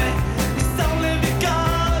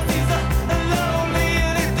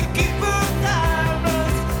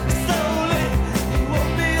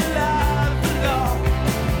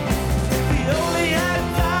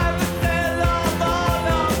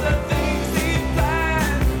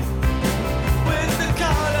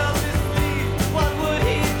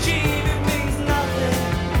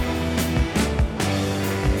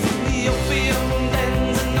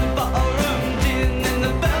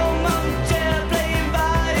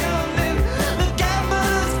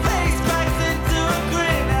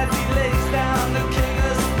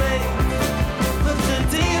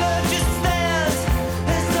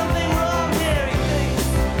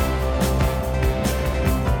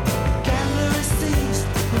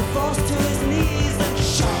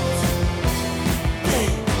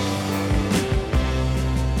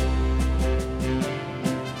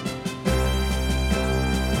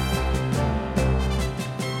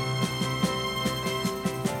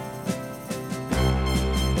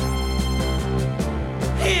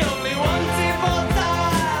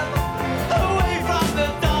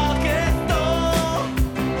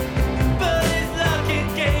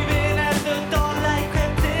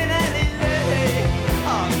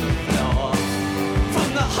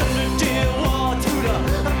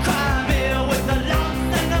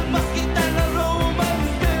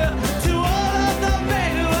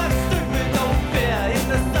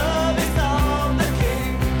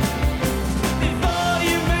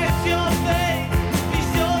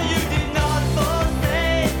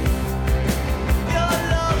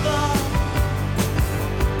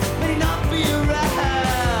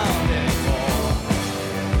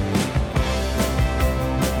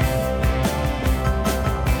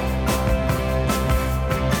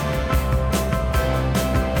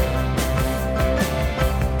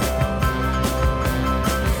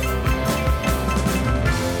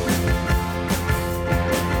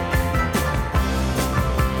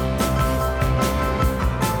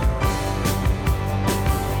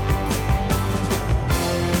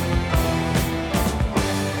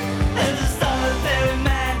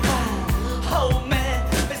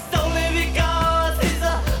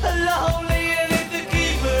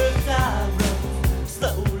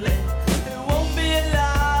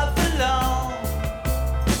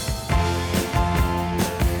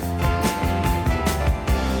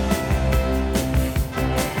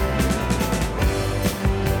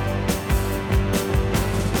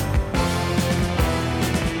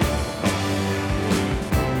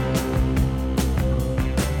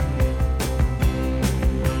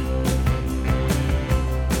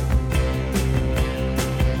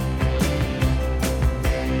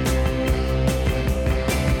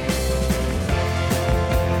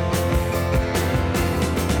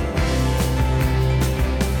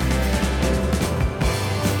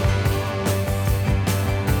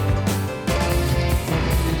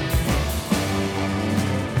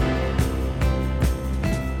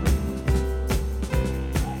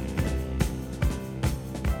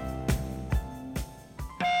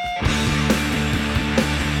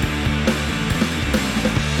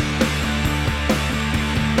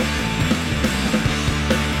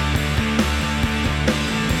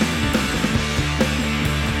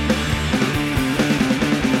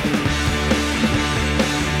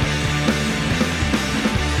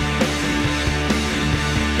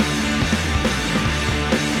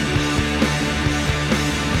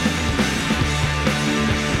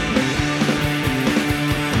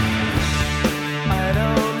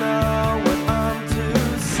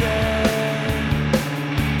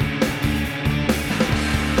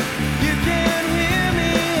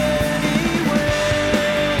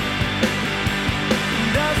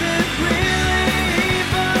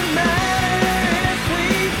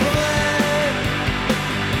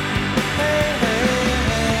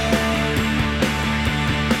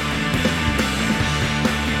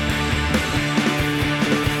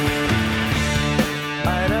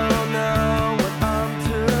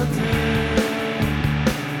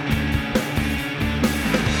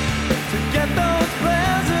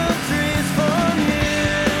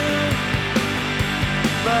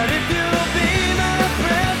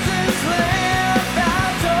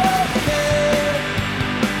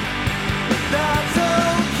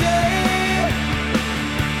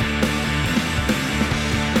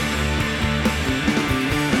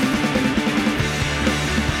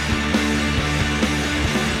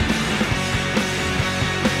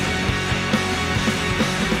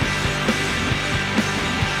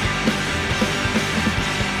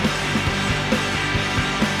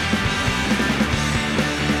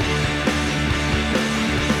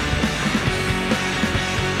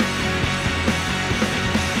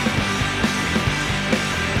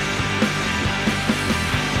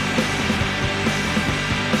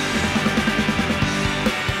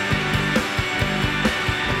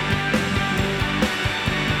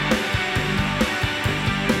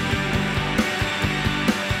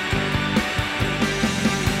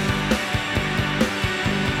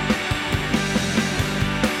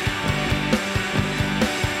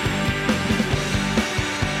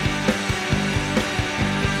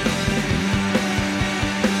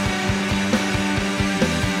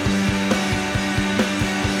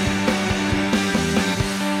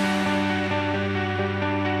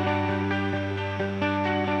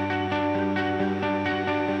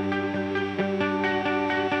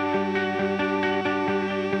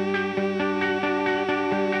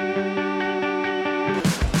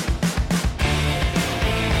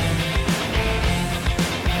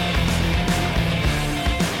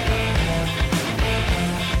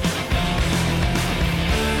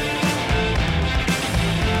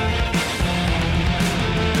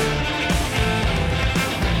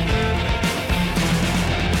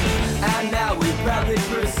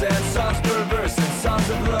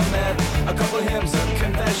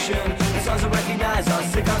expression. The songs I recognize are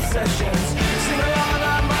sick obsessions. Sing along,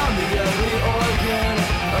 I'm on the ugly organ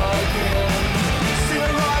again. Sing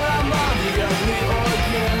along, I'm on the ugly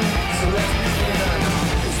organ. So let's begin.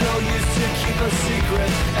 It's no use to keep a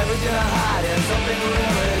secret. Everything I hide ends up in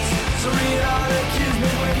limits. So read on, accuse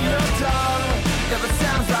me when you're done. If it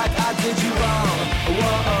sounds like I did you wrong,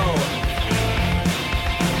 whoa.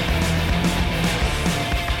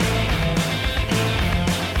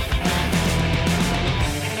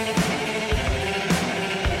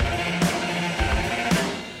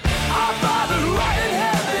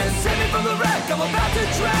 I'm about to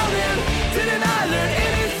drown in. Didn't I learn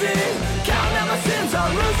anything? Counting out my sins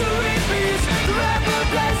on rosary beads. The rapper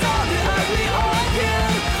plays on the ugly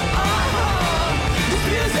organ. He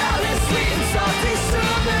spews out his sweet and salty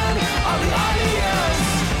sermon on the audience.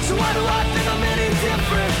 So why do I think I'm any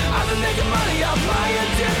different? I've been making money off my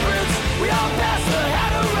indifference. We all pass the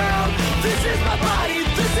hat around. This is my body,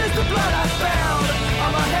 this is the blood I found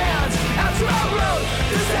on my hands after I wrote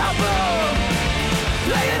this album.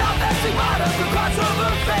 Playing off that stigmata for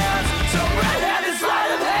crossover fans. So redhead is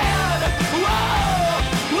sleight of hand.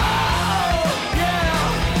 Whoa, whoa,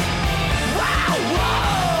 yeah. Wow,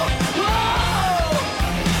 whoa, whoa.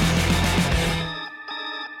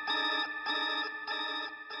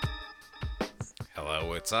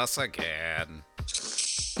 Hello, it's us again.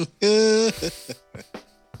 Yeah,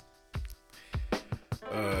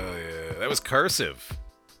 that was Cursive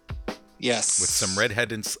Yes. with some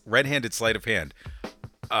red-handed sleight of hand.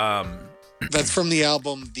 That's from the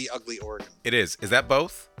album The Ugly Organ. It is. Is that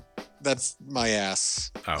both? That's my ass.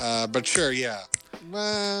 Oh. But sure, yeah.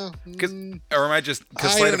 Or am I just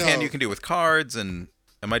because I sleight don't of hand know. you can do with cards, and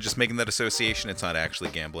am I just making that association? It's not actually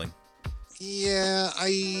gambling. Yeah,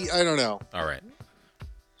 I don't know. All right.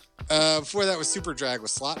 Before that was Super Drag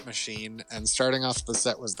with Slot Machine, and starting off the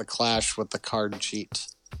set was The Clash with the Card Cheat.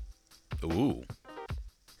 Ooh,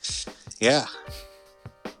 Yeah.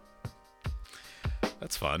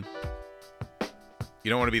 that's fun. You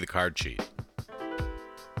don't want to be the card cheat.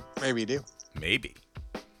 Maybe you do. Maybe.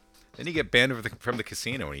 Then you get banned from the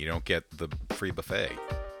casino and you don't get the free buffet.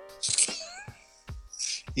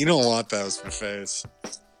 You don't want those buffets.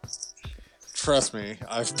 Trust me,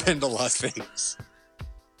 I've been to Las Vegas.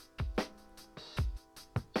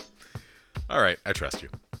 All right, I trust you.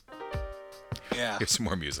 Yeah. Here's some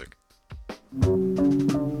more music.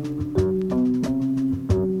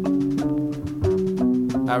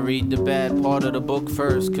 I read the bad part of the book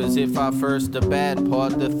first, cause if I first the bad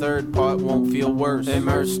part, the third part won't feel worse.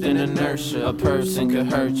 Immersed in inertia, a person could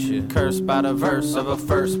hurt you. Cursed by the verse of a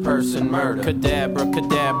first person murder. Cadabra,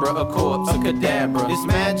 cadabra, a corpse, a cadabra. It's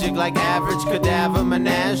magic like average cadaver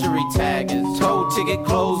menagerie taggers. Toe ticket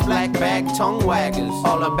closed, black bag, tongue waggers.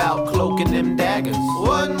 All about cloaking them daggers.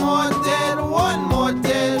 One more dead, one more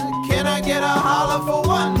dead. Can I get a holler for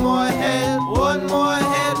one more head? One more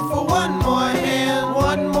head for one more hand.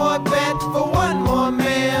 One more bet for one more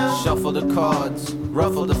man. Shuffle the cards,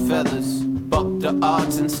 ruffle the feathers. Buck the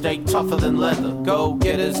odds and stay tougher than leather. Go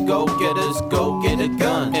getters, go get a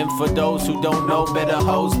gun. And for those who don't know better,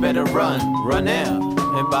 hoes better run out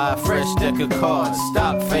and buy a fresh deck of cards.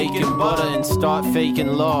 Stop faking butter and start faking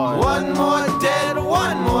lard. One more dead,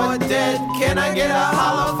 one more dead. Can I get a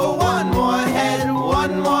holler for one more head?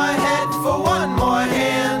 One more head for one more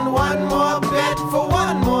hand. One more bet for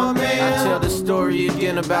one more man. I tell the story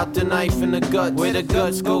again about the knife in the gut. Where the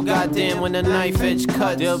guts go goddamn when the knife edge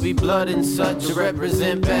cut. There'll be blood and such to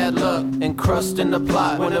represent bad luck. And crust in the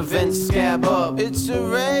plot when events scab up. It's a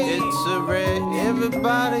race, it's a race.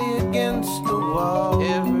 Everybody against the wall.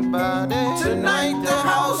 Everybody. Tonight the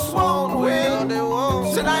house won't win.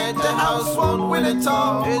 Tonight the house won't win at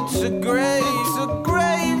all. It's a grave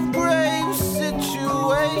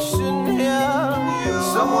situation here.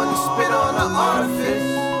 Someone spit on the artifice.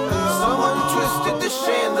 Someone twisted the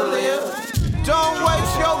chandelier. Don't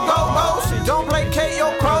waste your go-go's. Don't placate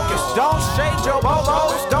your crocus. Don't shade your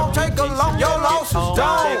bobos. Don't take along your losses. Don't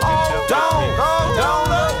look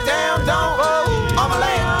down. Don't. I'm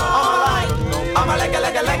a leg,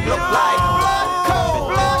 look like blood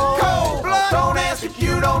cold. Don't ask if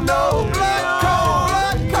you don't know. Blood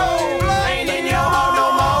cold. Ain't in your home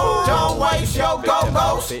no more. Don't waste your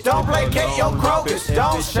go-go's. Don't placate your crocus.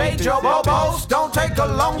 Don't shade your bobos. Don't take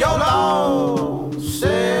along your losses.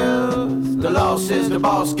 The law says the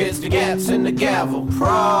boss gets the gaps in the gavel.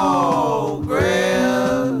 Progress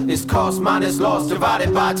is cost minus loss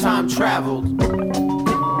divided by time traveled.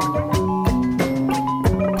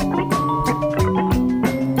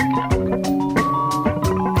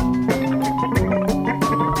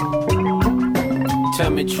 Tell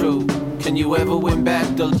me true, Can you ever win back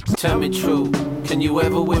the tell me true? Can you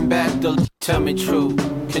ever win back the tell me true?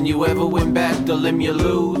 Can you ever win back the limb you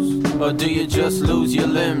lose? Or do you just lose your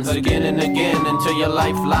limbs again and again until your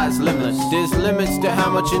life lies limitless? There's limits to how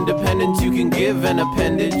much independence you can give an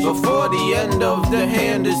appendage before the end of the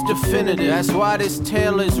hand is definitive. That's why this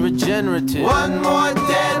tale is regenerative. One more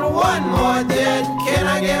dead, one more dead. Can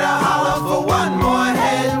I get a holler for one more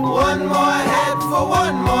head? One more head for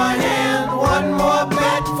one more hand. One more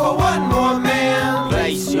bet for one more man.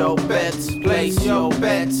 Place your bets, place your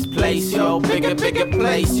bets, place your bigger,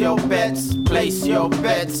 place your bets, place your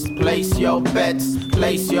bets, place your bets,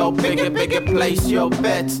 place your bigger, place your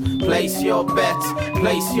bets, place your bets,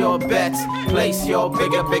 place your bets, place your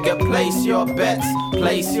bigger, place your bets,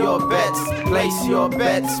 place your bets, place your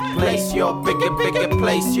bets, place your bigger,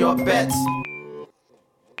 place your bets.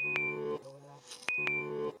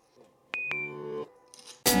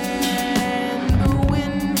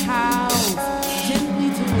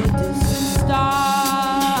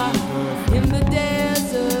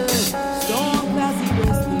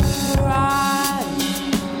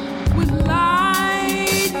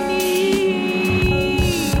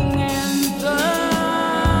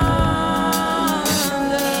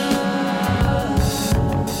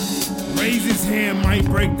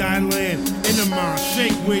 Break thy land in the mind,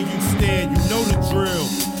 shake where you stand, you know the drill.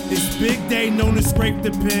 It's big day known to scrape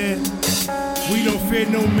the pen. We don't fear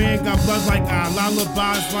no man, got blood like I.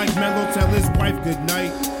 Lullabies like Mellow, tell his wife good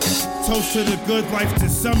night. Toast to the good life, to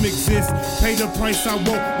some exist. Pay the price I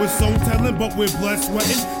won't with soul telling, but with blood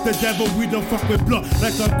sweating. The devil, we don't fuck with blood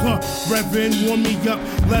like a club. Reverend, warm me up.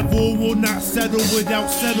 Level will not settle without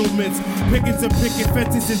settlements. Pickets and picket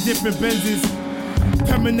fences in different Benzes.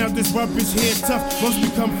 Coming out this rubbish here tough, must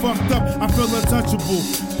become fucked up, I feel untouchable.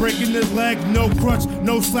 Breaking the leg, no crutch,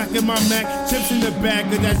 no slack in my Mac. Chips in the bag,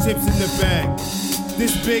 got that chips in the bag.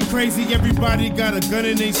 This big crazy, everybody got a gun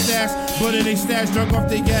in they stash, but in they stash, drunk off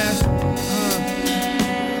they gas.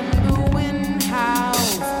 The wind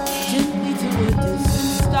howls gently to a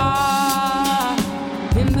distant star.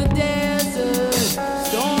 In the desert,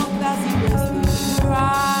 storm clouds erase the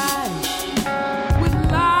horizon.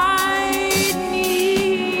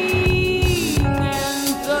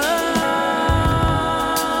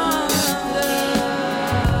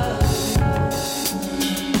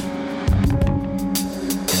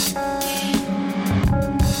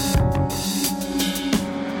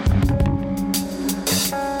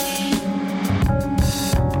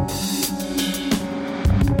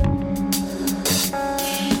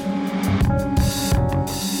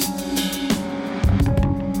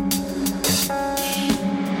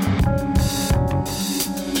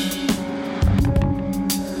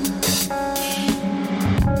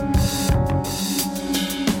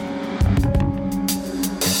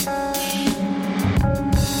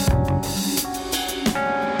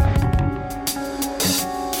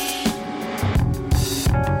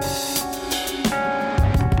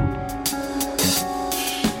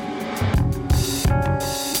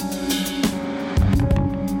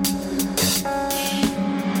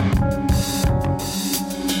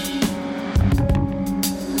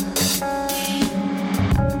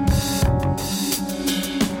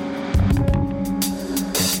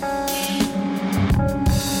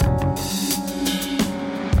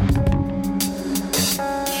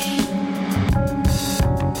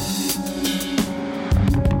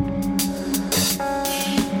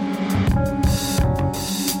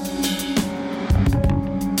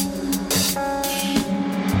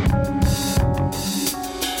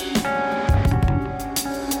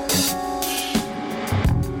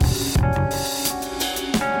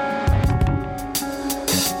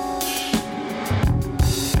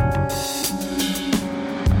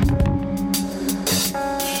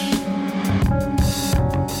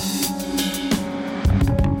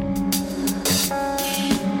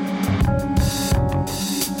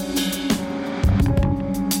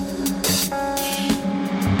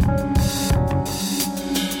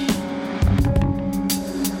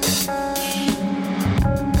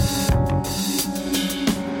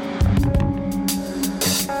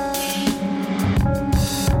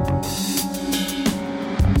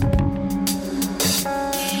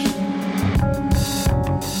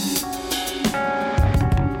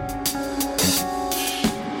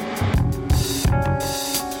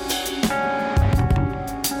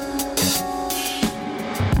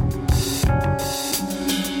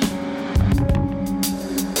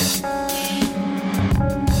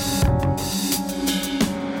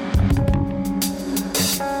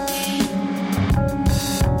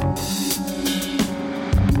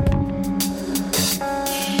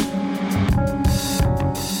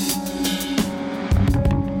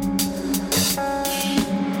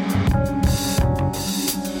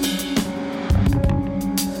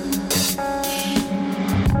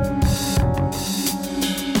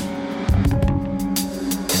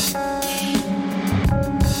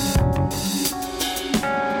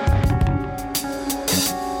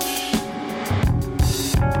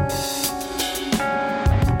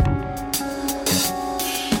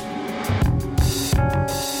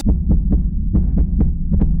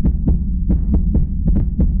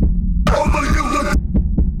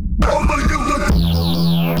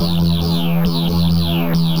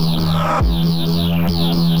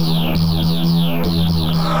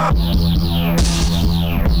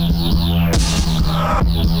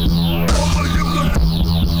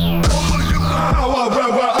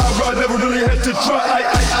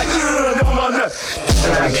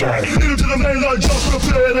 mainline, just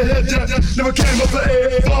prepared to hit that. Never came up for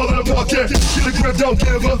air, falling apart, can't get a grip, don't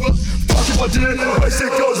give up. Fuck if I did, basic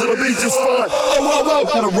goes, it'll be just fine. Oh,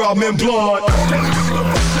 gotta rob me blind.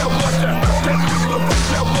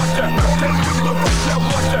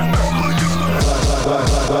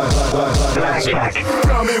 Blackjack.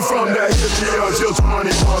 Coming from that hippie until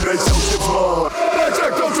 21, they so shit fun.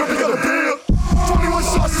 Blackjack, don't trip, you got a bill. 21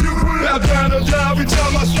 shots, you will. Now down to die, every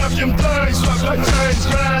time I slap them things. Slap like chains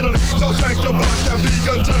rattling, so thank the buck can be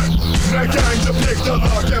contained. That gang to pick the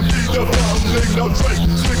lock and beat the bomb. Leave no trace,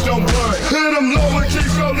 stick don't burn. Hit them low and keep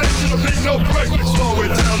rolling to the beat, no break. Slow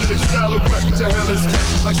it down and accelerate. To hell is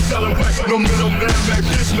like selling wax. No middleman make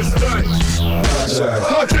this mistake.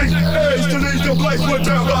 I think A's to lead the place went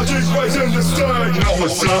down by these ways in the stage. You know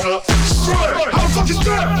what's up? Straight! How the fuck is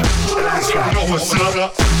that? You know what's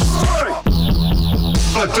up? Straight!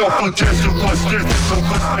 But don't forget to watch this. So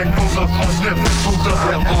much thing goes up on this. Who the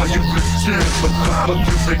hell are you with shit? What the fuck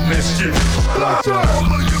you think that shit?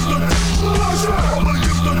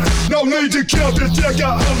 No need to count the deck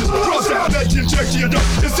out on this. Cross out that you check to your door.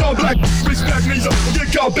 It's all black. Respect me up.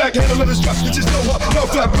 Get caught back. Handle the strap. You just know what? No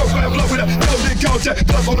flap, no flap, blow it up. No need contact.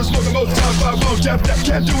 Blood on the smoke. The most times I won't tap that.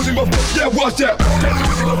 Can't do anything but yeah, watch that. Can't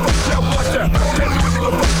do anything but yeah, watch that. Can't do anything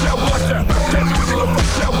but yeah, watch that. Can't do anything but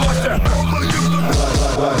yeah, watch that.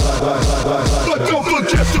 But don't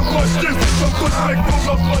forget to watch this. Some foot make moves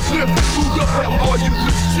up my lips. Who the hell are you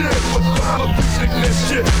legit? What the fuck you think that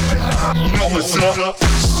shit? You know what's up?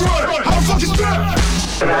 Straight! How the fuck is that?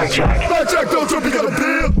 Blackjack. Blackjack, don't trip, you got a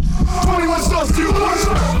bill. 21 stars to you, watch.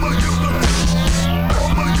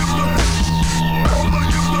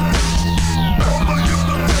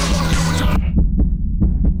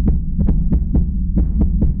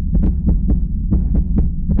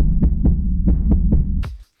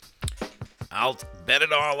 I'll bet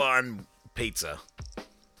it all on pizza.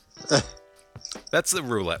 That's the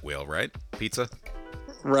roulette wheel, right? Pizza?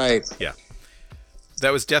 Right. Yeah.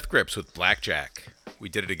 That was Death Grips with Blackjack. We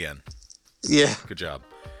did it again. Yeah. Good job.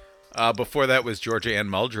 Before that was Georgia Ann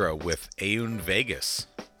Muldrow with Aun Vegas.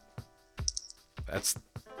 That's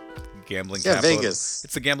gambling capital. Yeah, Vegas.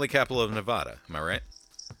 It's the gambling capital of Nevada. Am I right?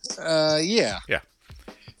 Yeah. Yeah.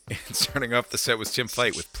 And starting off the set was Tim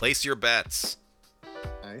Fight with Place Your Bets.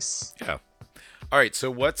 Nice. Yeah. All right,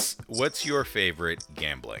 so what's your favorite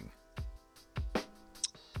gambling?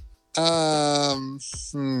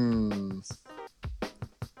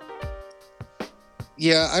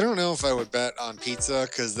 Yeah, I don't know if I would bet on pizza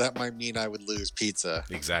because that might mean I would lose pizza.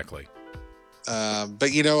 Exactly.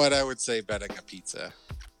 But you know what? I would say betting a pizza.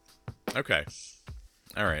 Okay.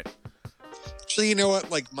 All right. Actually, you know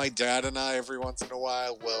what? Like my dad and I, every once in a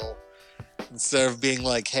while, will, instead of being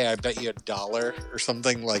like, "Hey, I bet you $1" or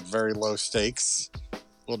something like very low stakes,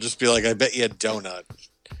 we'll just be like, "I bet you a donut."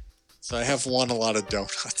 So I have won a lot of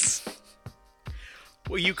donuts.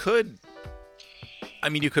 Well, you could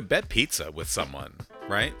bet pizza with someone,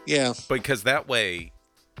 right? Yeah. Because that way,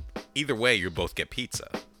 either way, you both get pizza.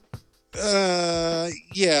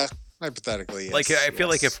 Yeah. Hypothetically, yes. Like I feel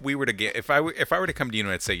like if we were to get, if I were to come to you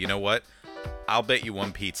and I'd say, you know what, I'll bet you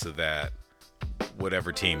one pizza that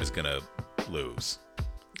whatever team is gonna lose.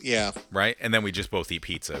 Yeah. Right? And then we just both eat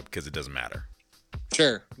pizza because it doesn't matter.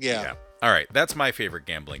 Sure. Yeah. All right. That's my favorite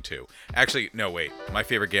gambling too. Actually, no, wait. My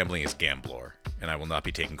favorite gambling is Gamblor, and I will not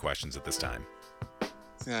be taking questions at this time.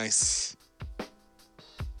 Nice.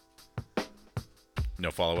 No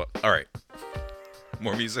follow-up. All right.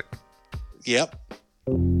 More music? Yep.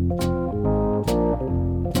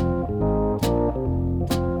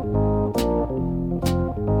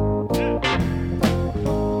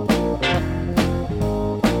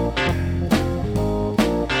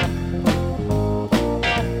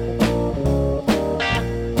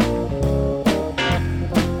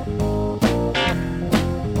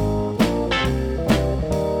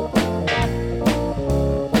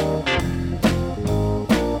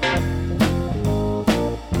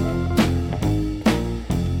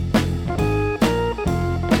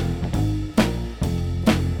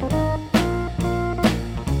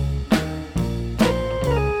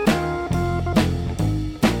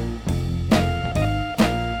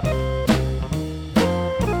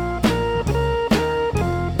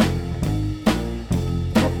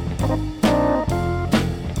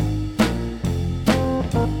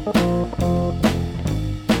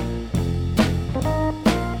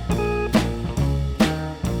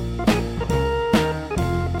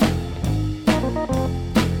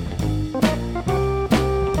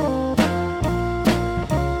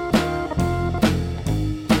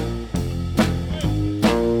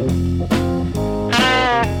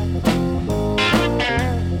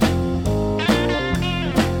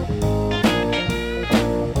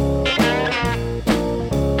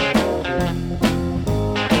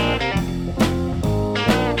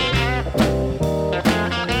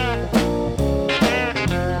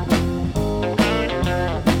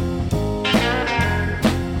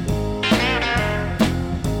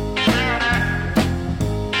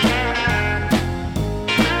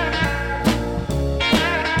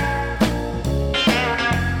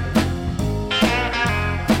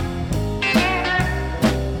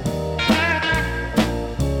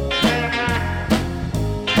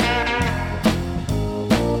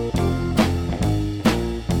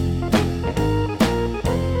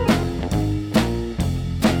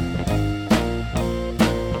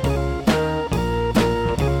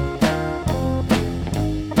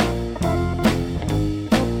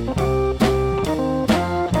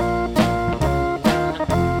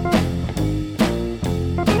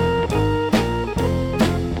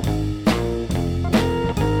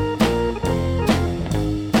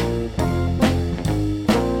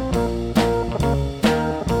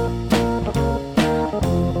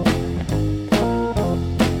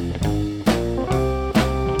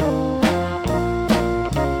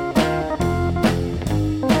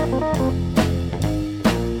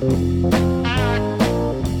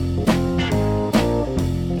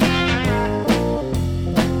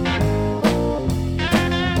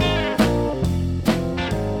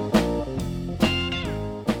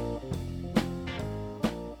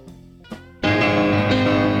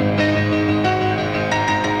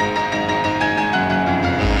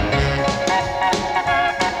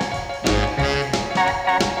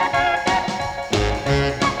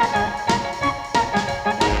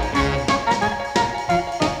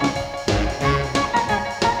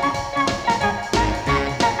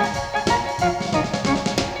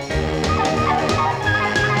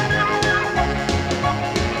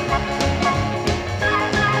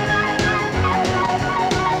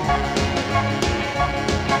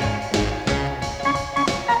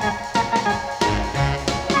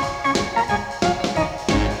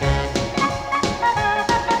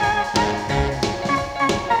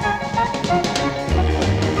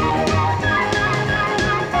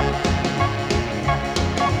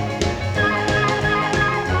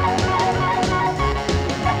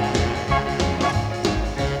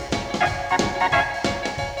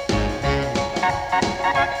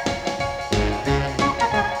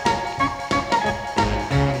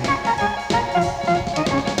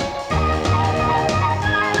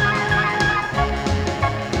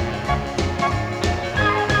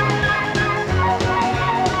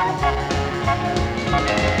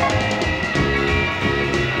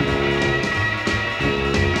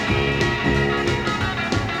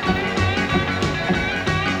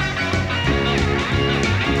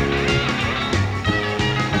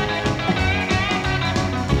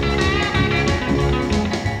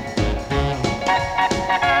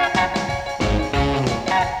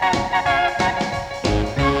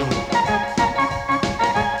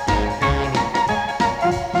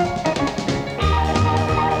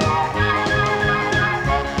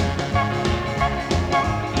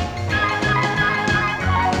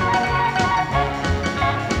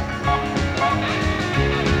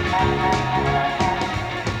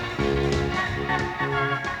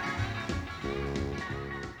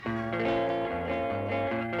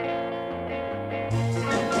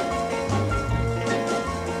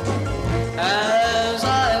 As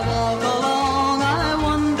I walk along, I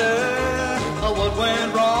wonder what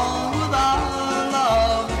went wrong with our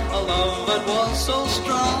love, a love that was so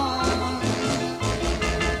strong.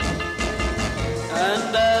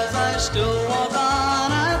 And as I still walk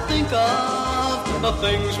on, I think of the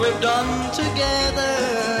things we've done together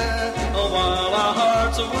while our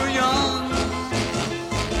hearts were young.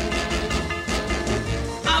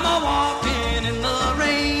 I'm a walking in the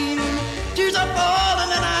rain, tears are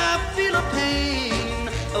falling and I feel a pain,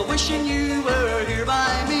 wishing you were here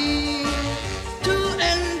by me to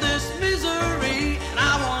end this misery. And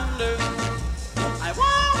I wonder, I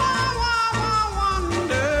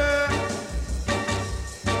wonder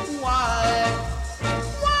why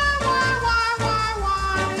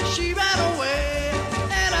she ran away,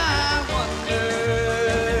 and I wonder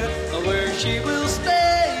where she will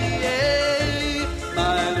stay,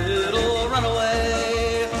 my little runaway.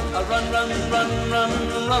 Run, run, run, run,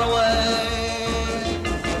 run away.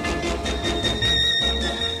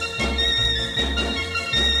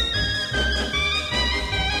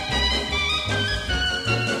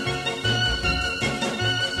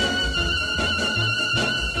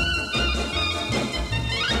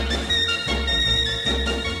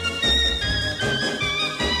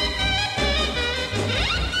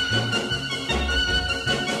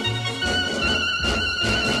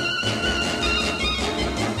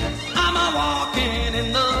 I'm a walking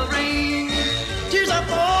in the rain, tears are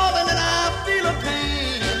falling and I feel a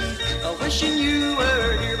pain, wishing you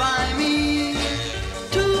were here by me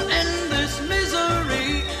to end this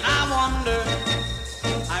misery. I wonder,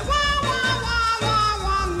 I wonder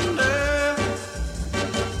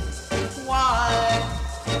why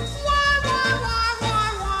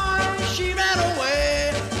she ran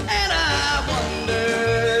away, and I wonder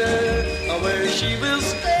where she will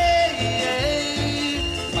stay,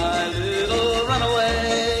 my little runaway.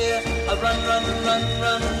 Run, run, run,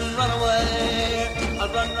 run, run away.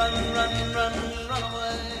 Run, run, run, run, run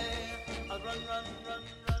away. Run, run, run,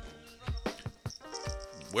 run.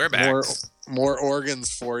 We're back. More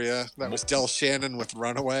organs for you. That was Del Shannon with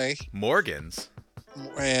Runaway. Morgans.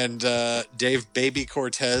 And Dave Baby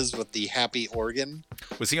Cortez with the Happy Organ.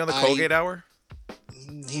 Was he on the Colgate Hour?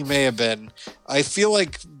 He may have been. I feel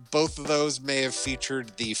like both of those may have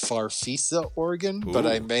featured the Farfisa organ, but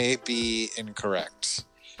I may be incorrect.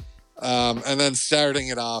 And then starting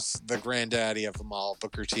it off, the granddaddy of them all,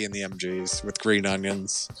 Booker T and the MGs with Green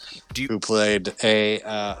Onions, who played a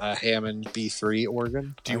Hammond B3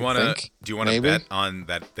 organ. Do you want to bet on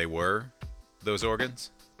that they were those organs?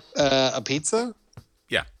 A pizza?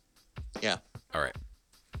 Yeah. Yeah. All right.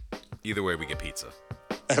 Either way, we get pizza.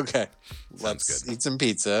 Okay. Sounds Let's good. eat some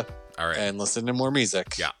pizza. All right. And listen to more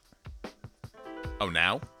music. Yeah. Oh,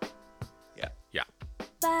 now? Yeah. Yeah.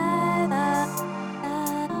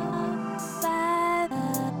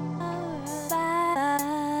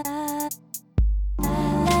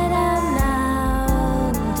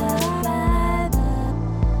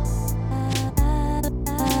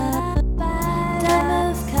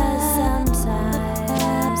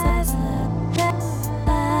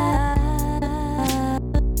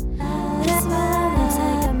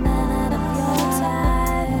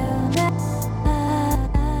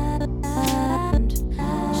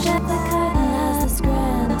 Shut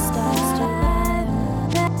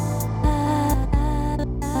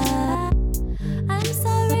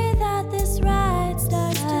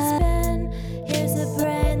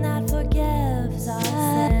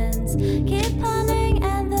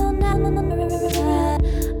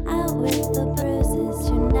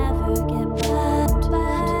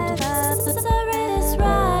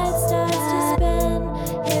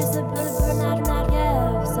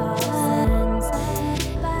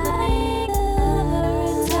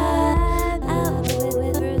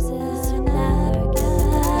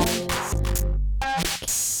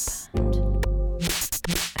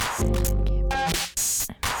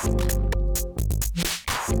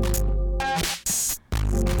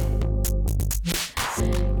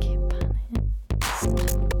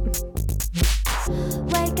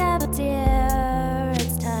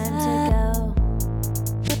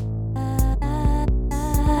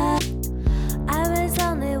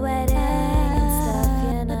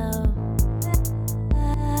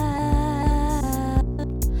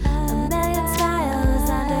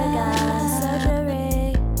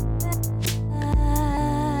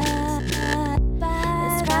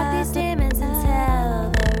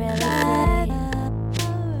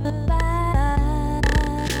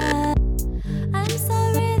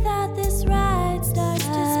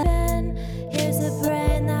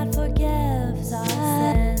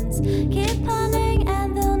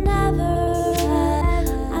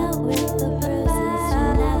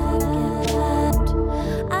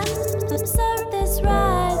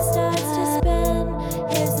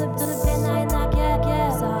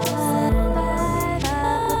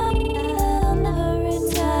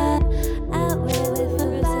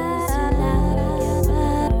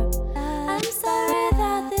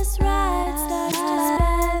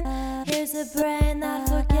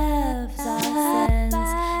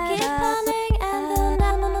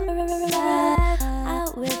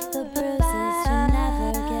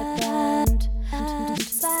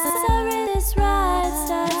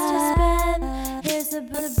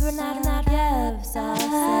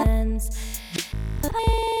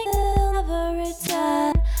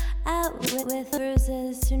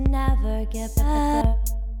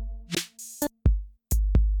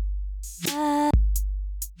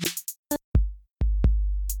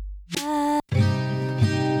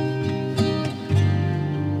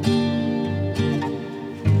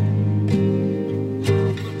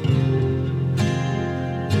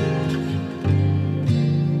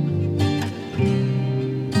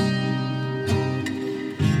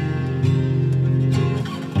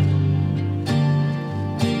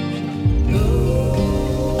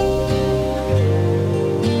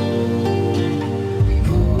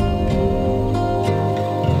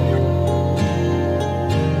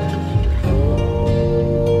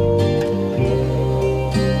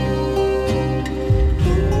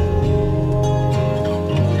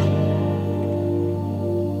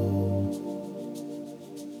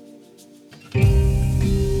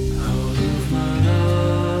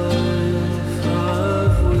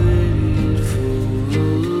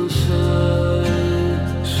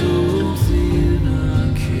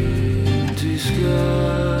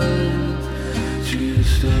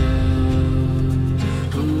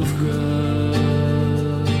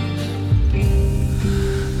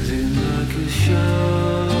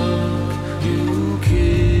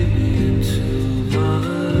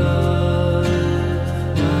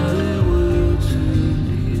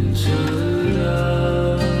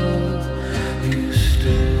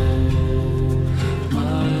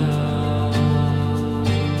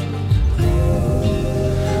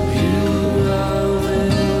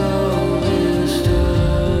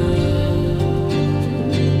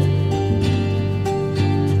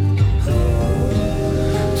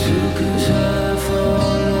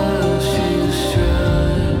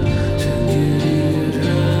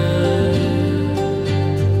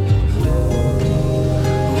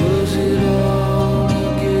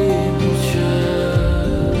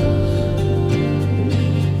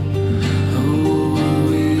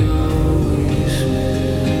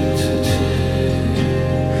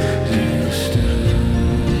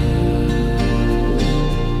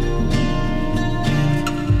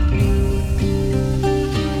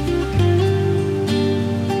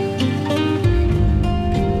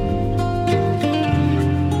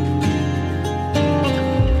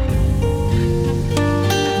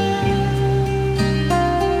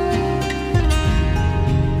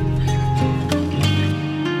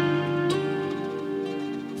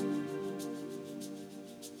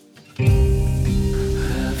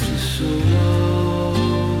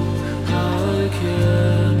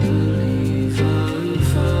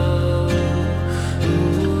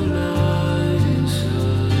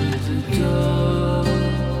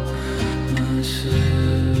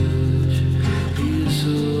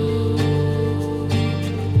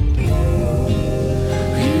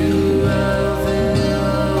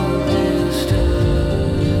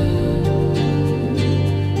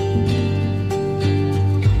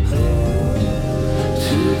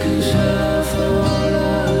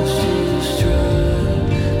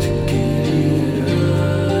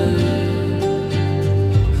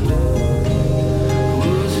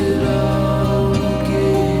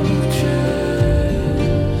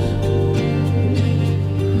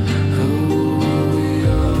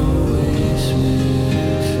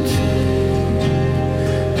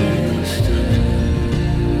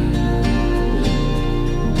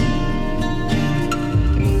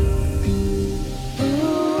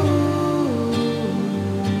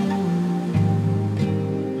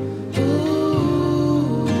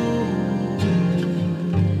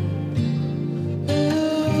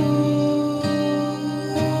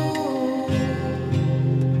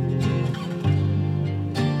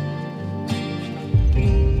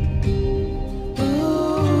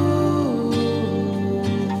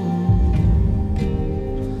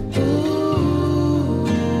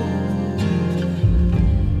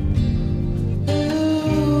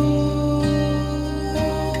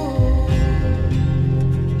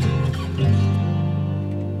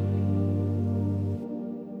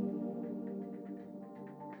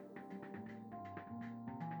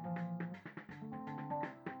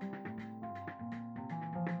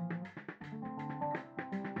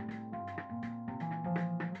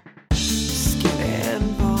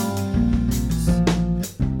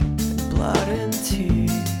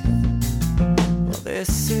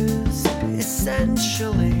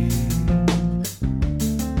essentially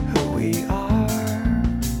who we are.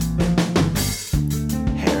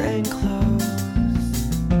 Hair and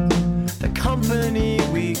clothes, the company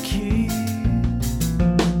we keep.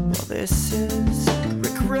 Well, this is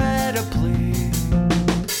regrettably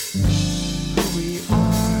who we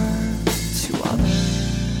are to others.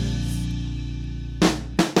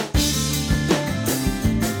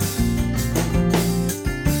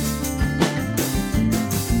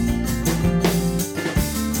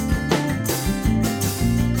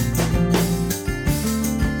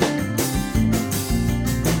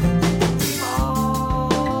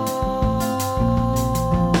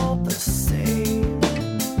 All the same,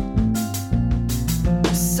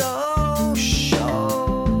 social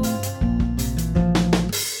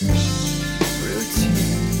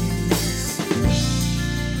routines.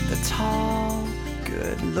 The tall,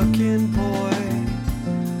 good-looking boy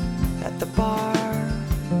at the bar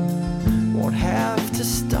won't have to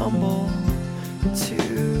stumble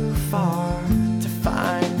too far to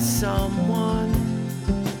find someone.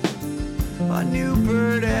 A new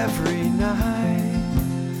bird every night,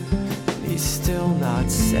 and he's still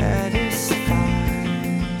not satisfied.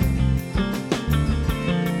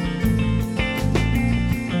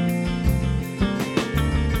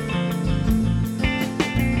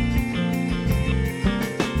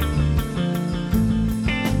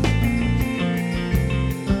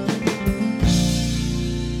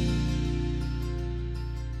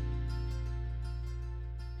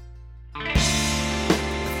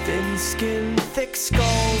 Thin skin, thick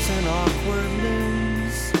skulls, and awkward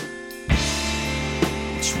limbs.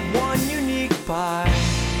 Each one unique by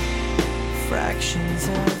fractions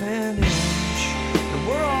of an inch. And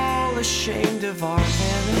we're all ashamed of our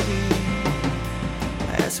vanity,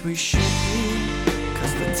 as we should be,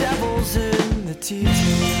 'cause the devil's in the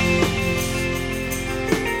details.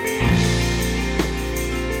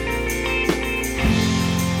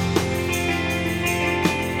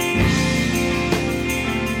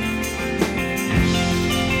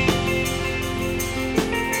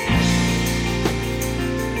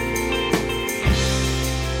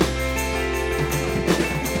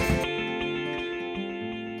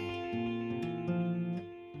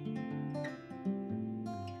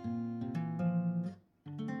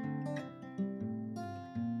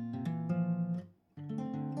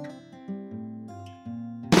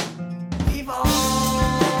 We've all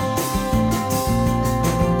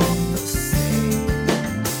the same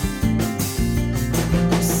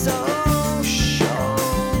social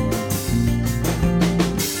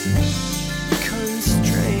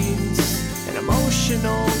constraints and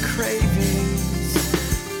emotional cravings.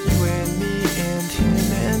 You and me and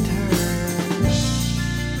him and her.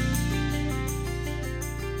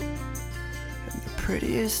 And the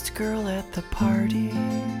prettiest girl at the party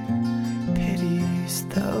pities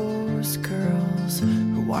those girls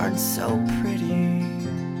who aren't so pretty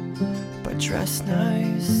but dress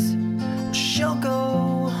nice. Well, she'll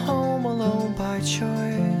go home alone by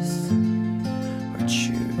choice, or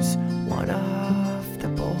choose one of the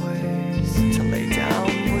boys to lay down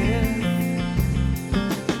with.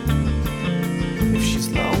 If she's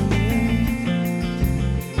lonely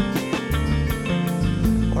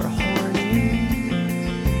or horny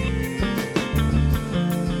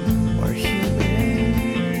or human.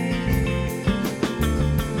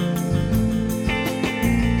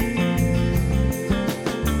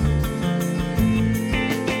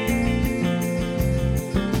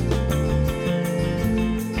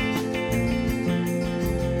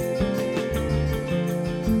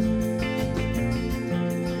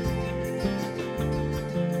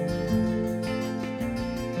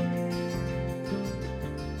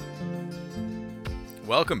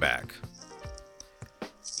 Welcome back.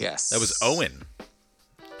 Yes. That was Owen.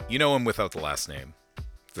 You know him without the last name.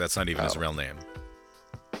 That's not even his real name.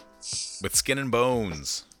 With Skin and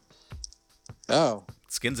Bones. Oh.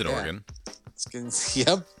 Skin's an Yeah. organ. Skins.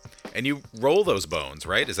 Yep. And you roll those bones,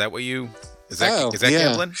 right? Is that what you... Is that yeah,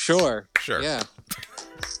 gambling? Sure. Sure. Yeah.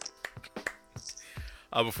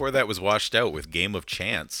 Before that was Washed Out with Game of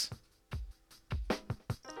Chance.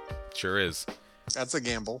 Sure is. That's a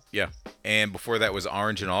gamble. Yeah. And before that was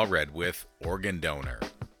Orange and All Red with Organ Donor.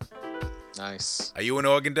 Nice. Are you an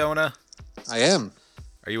organ donor? I am.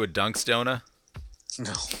 Are you a Dunks donor?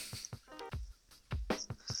 No.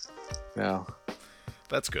 No.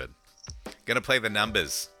 That's good. Gonna play the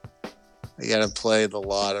numbers. I gotta play the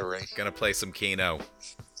lottery. Gonna play some Keno.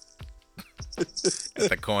 At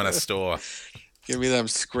the corner store. Give me them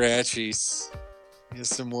scratchies. Here's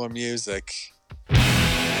some more music.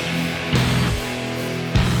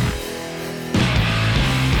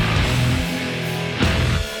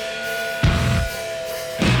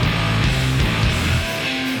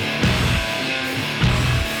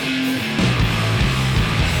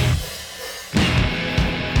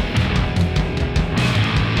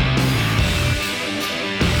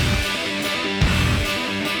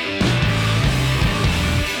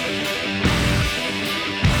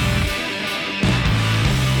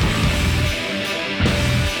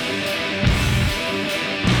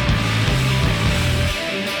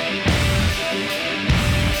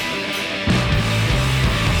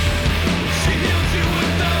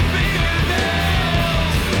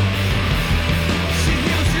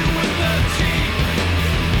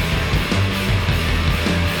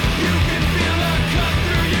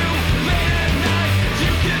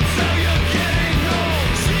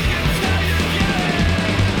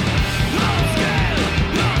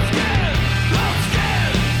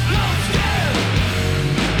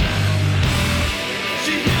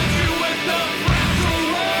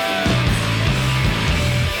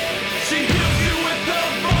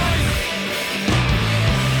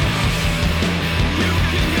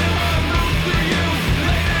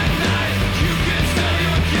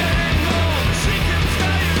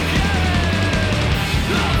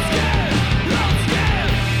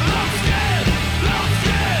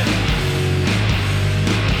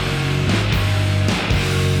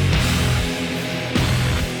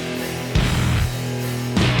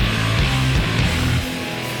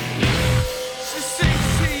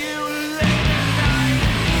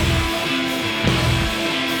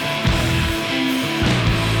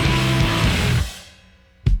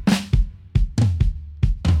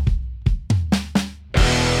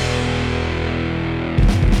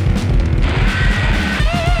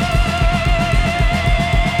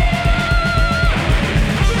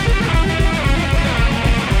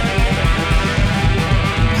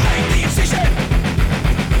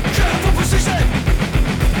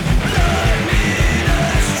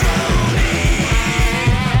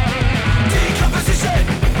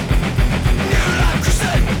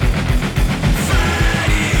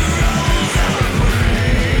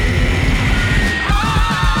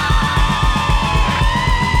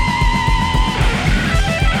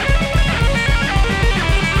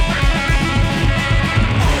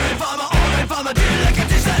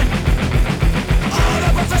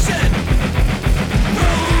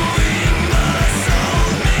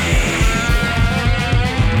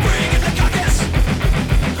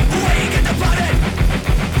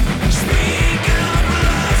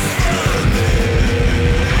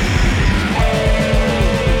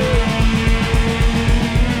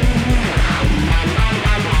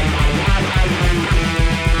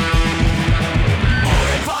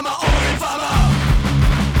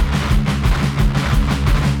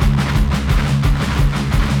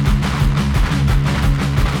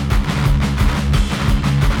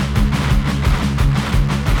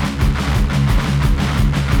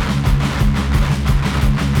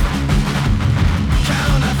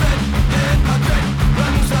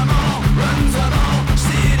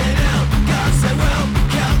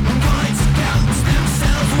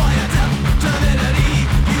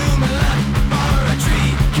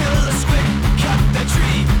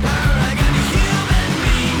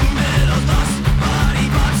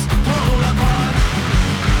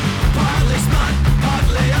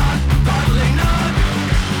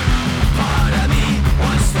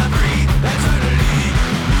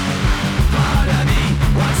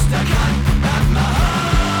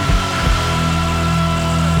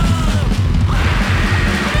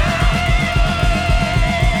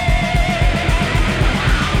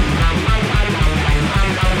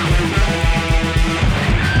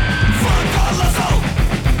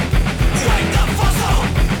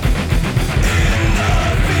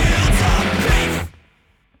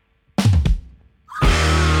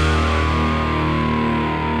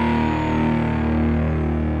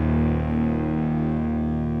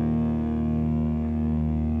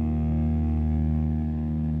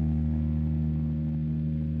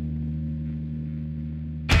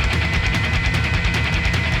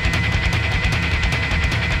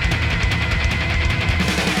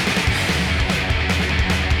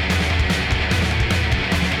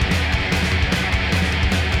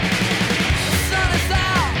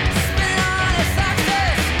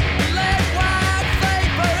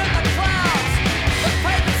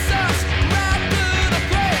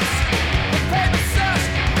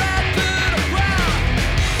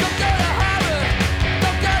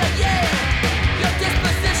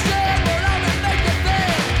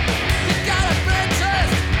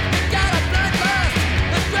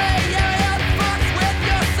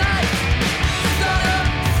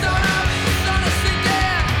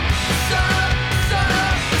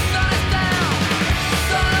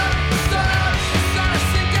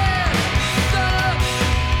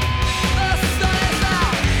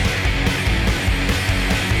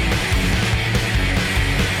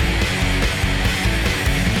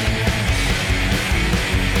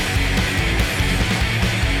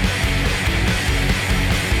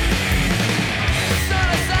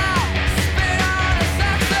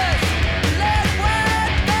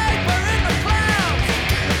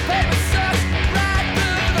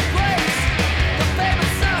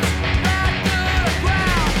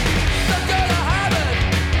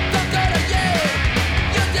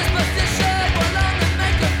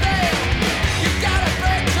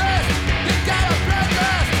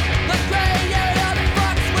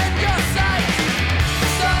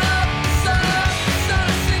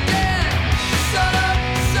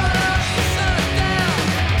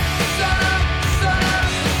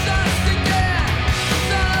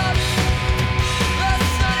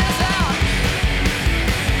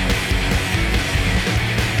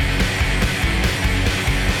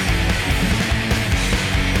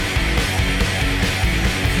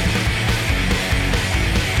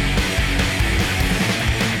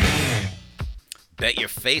 Bet your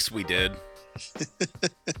face we did.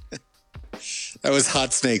 That was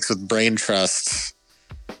Hot Snakes with Brain Trust.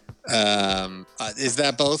 Is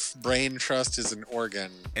that both? Brain Trust is an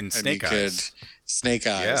organ. And Snake Eyes. Snake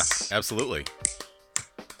Eyes. Yeah, absolutely.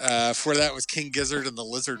 For that was King Gizzard and the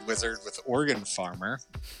Lizard Wizard with Organ Farmer.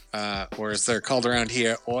 Or as they're called around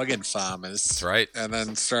here, Organ Farmers. That's right. And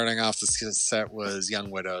then starting off the set was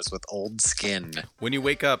Young Widows with Old Skin. When you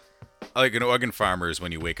wake up, like an organ farmer is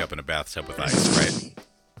when you wake up in a bathtub with ice, right?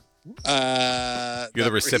 You're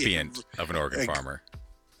the recipient of an organ farmer.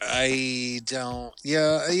 I don't.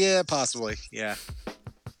 Yeah, possibly. Yeah.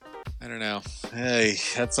 I don't know. Hey,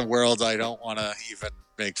 that's a world I don't want to even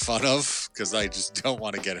make fun of because I just don't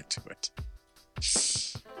want to get into it.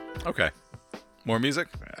 Okay. More music?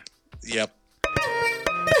 Yep.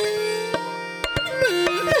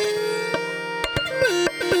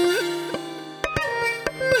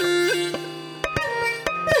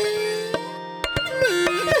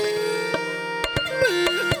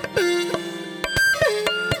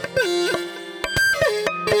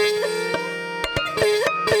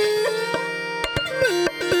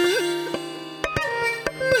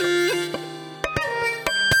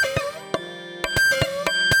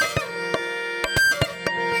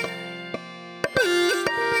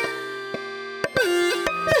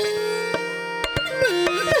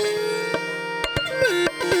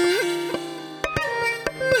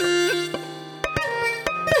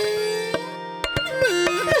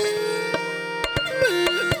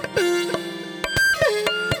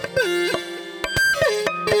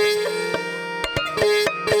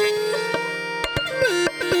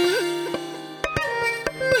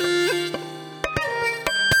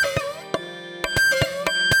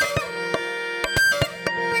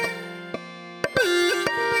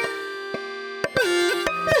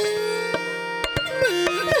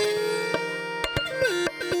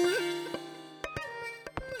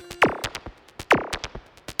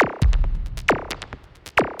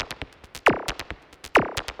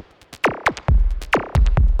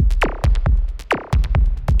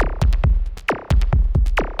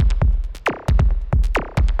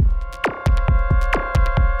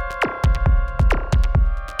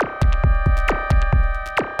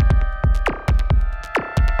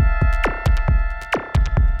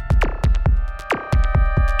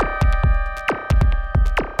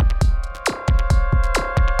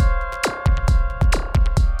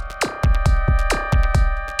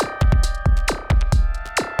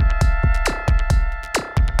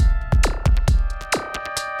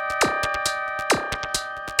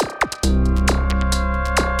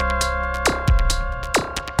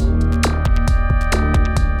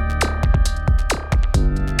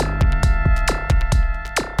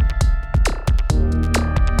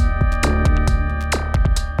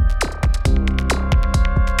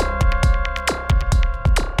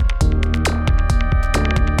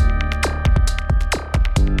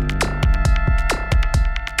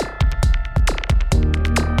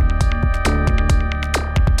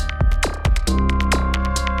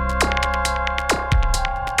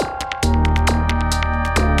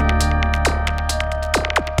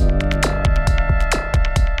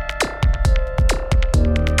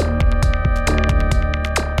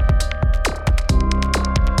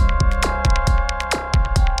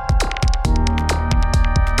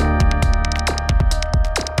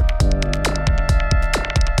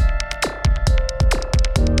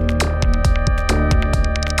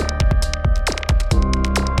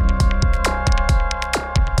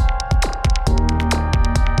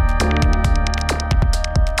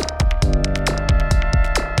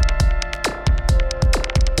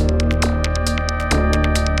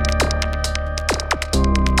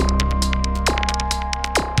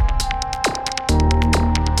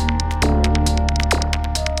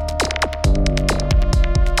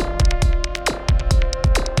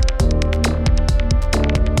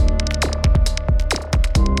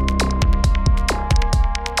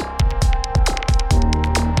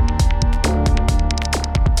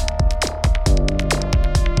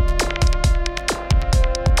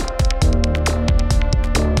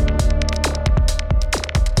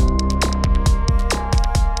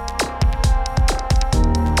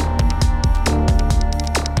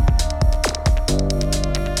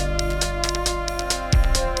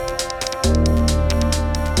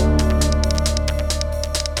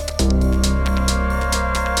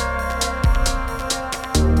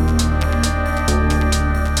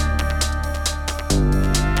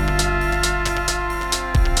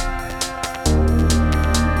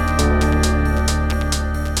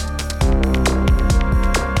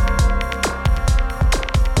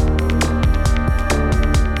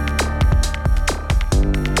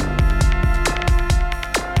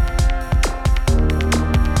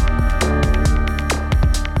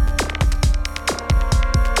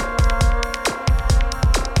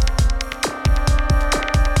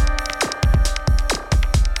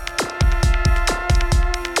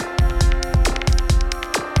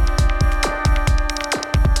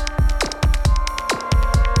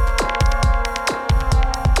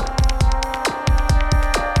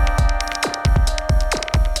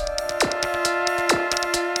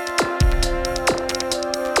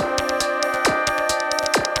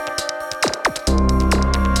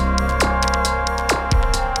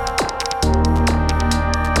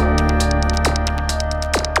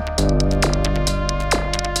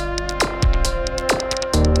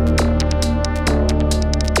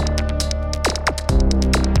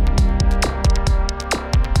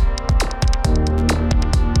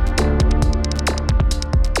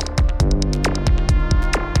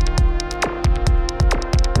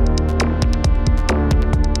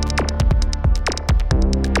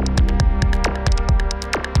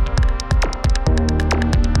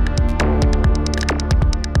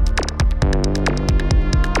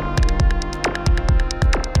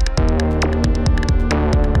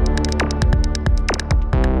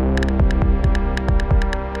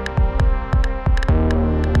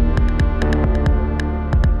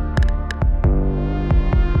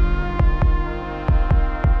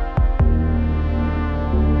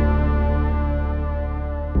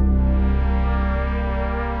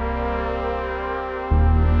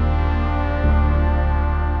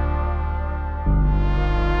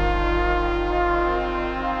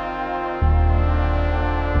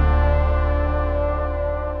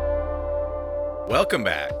 Welcome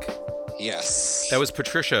back. Yes. That was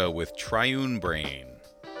Patricia with Triune Brain.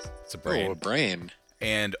 It's a brain. Oh, a brain.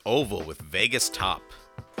 And Oval with Vegas Top.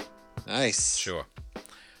 Nice. Sure.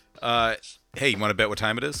 Hey, you want to bet what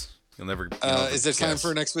time it is? You'll never. Is it time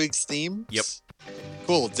for next week's theme? Yep.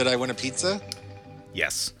 Cool. Did I win a pizza?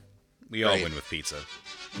 Yes. We all Great. win with pizza.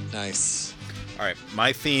 Nice. All right.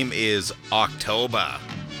 My theme is October.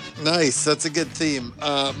 Nice. That's a good theme.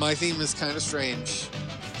 My theme is kind of strange.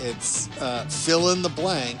 It's fill in the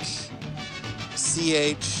blank,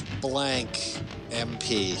 CH blank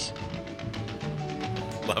MP.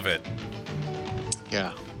 Love it.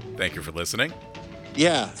 Yeah. Thank you for listening.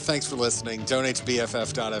 Yeah, thanks for listening. Donate to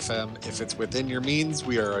BFF.FM if it's within your means.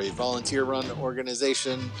 We are a volunteer-run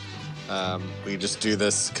organization. We just do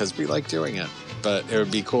this because we like doing it. But it would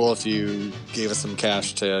be cool if you gave us some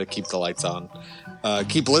cash to keep the lights on.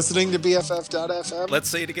 Keep listening to BFF.FM. Let's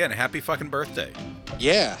say it again. Happy fucking birthday.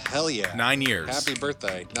 Yeah, hell yeah. 9 years. Happy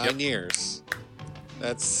birthday. 9 years.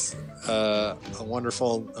 That's a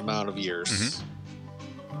wonderful amount of years.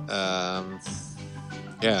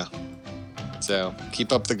 Yeah. So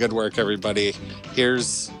keep up the good work, everybody.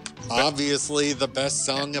 Here's obviously the best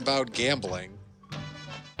song about gambling.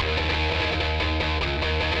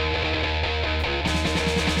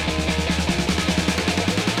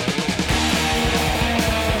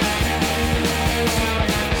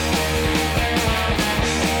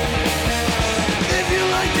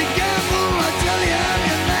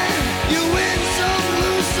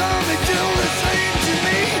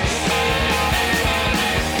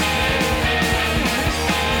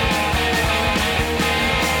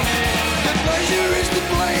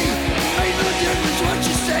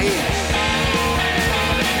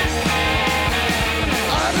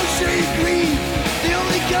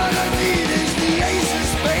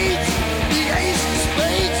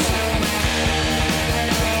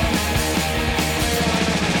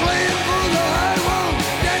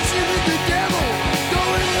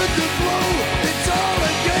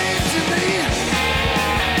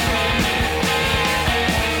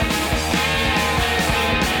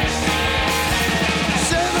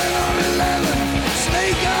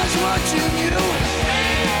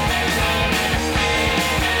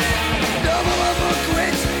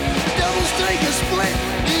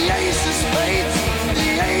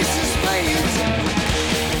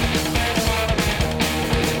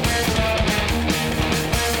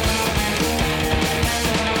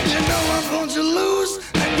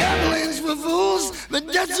 But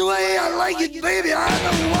that's the way I like it, baby. I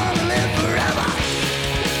don't want to live forever.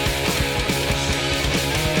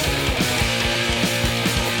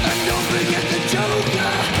 And don't forget the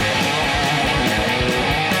Joker.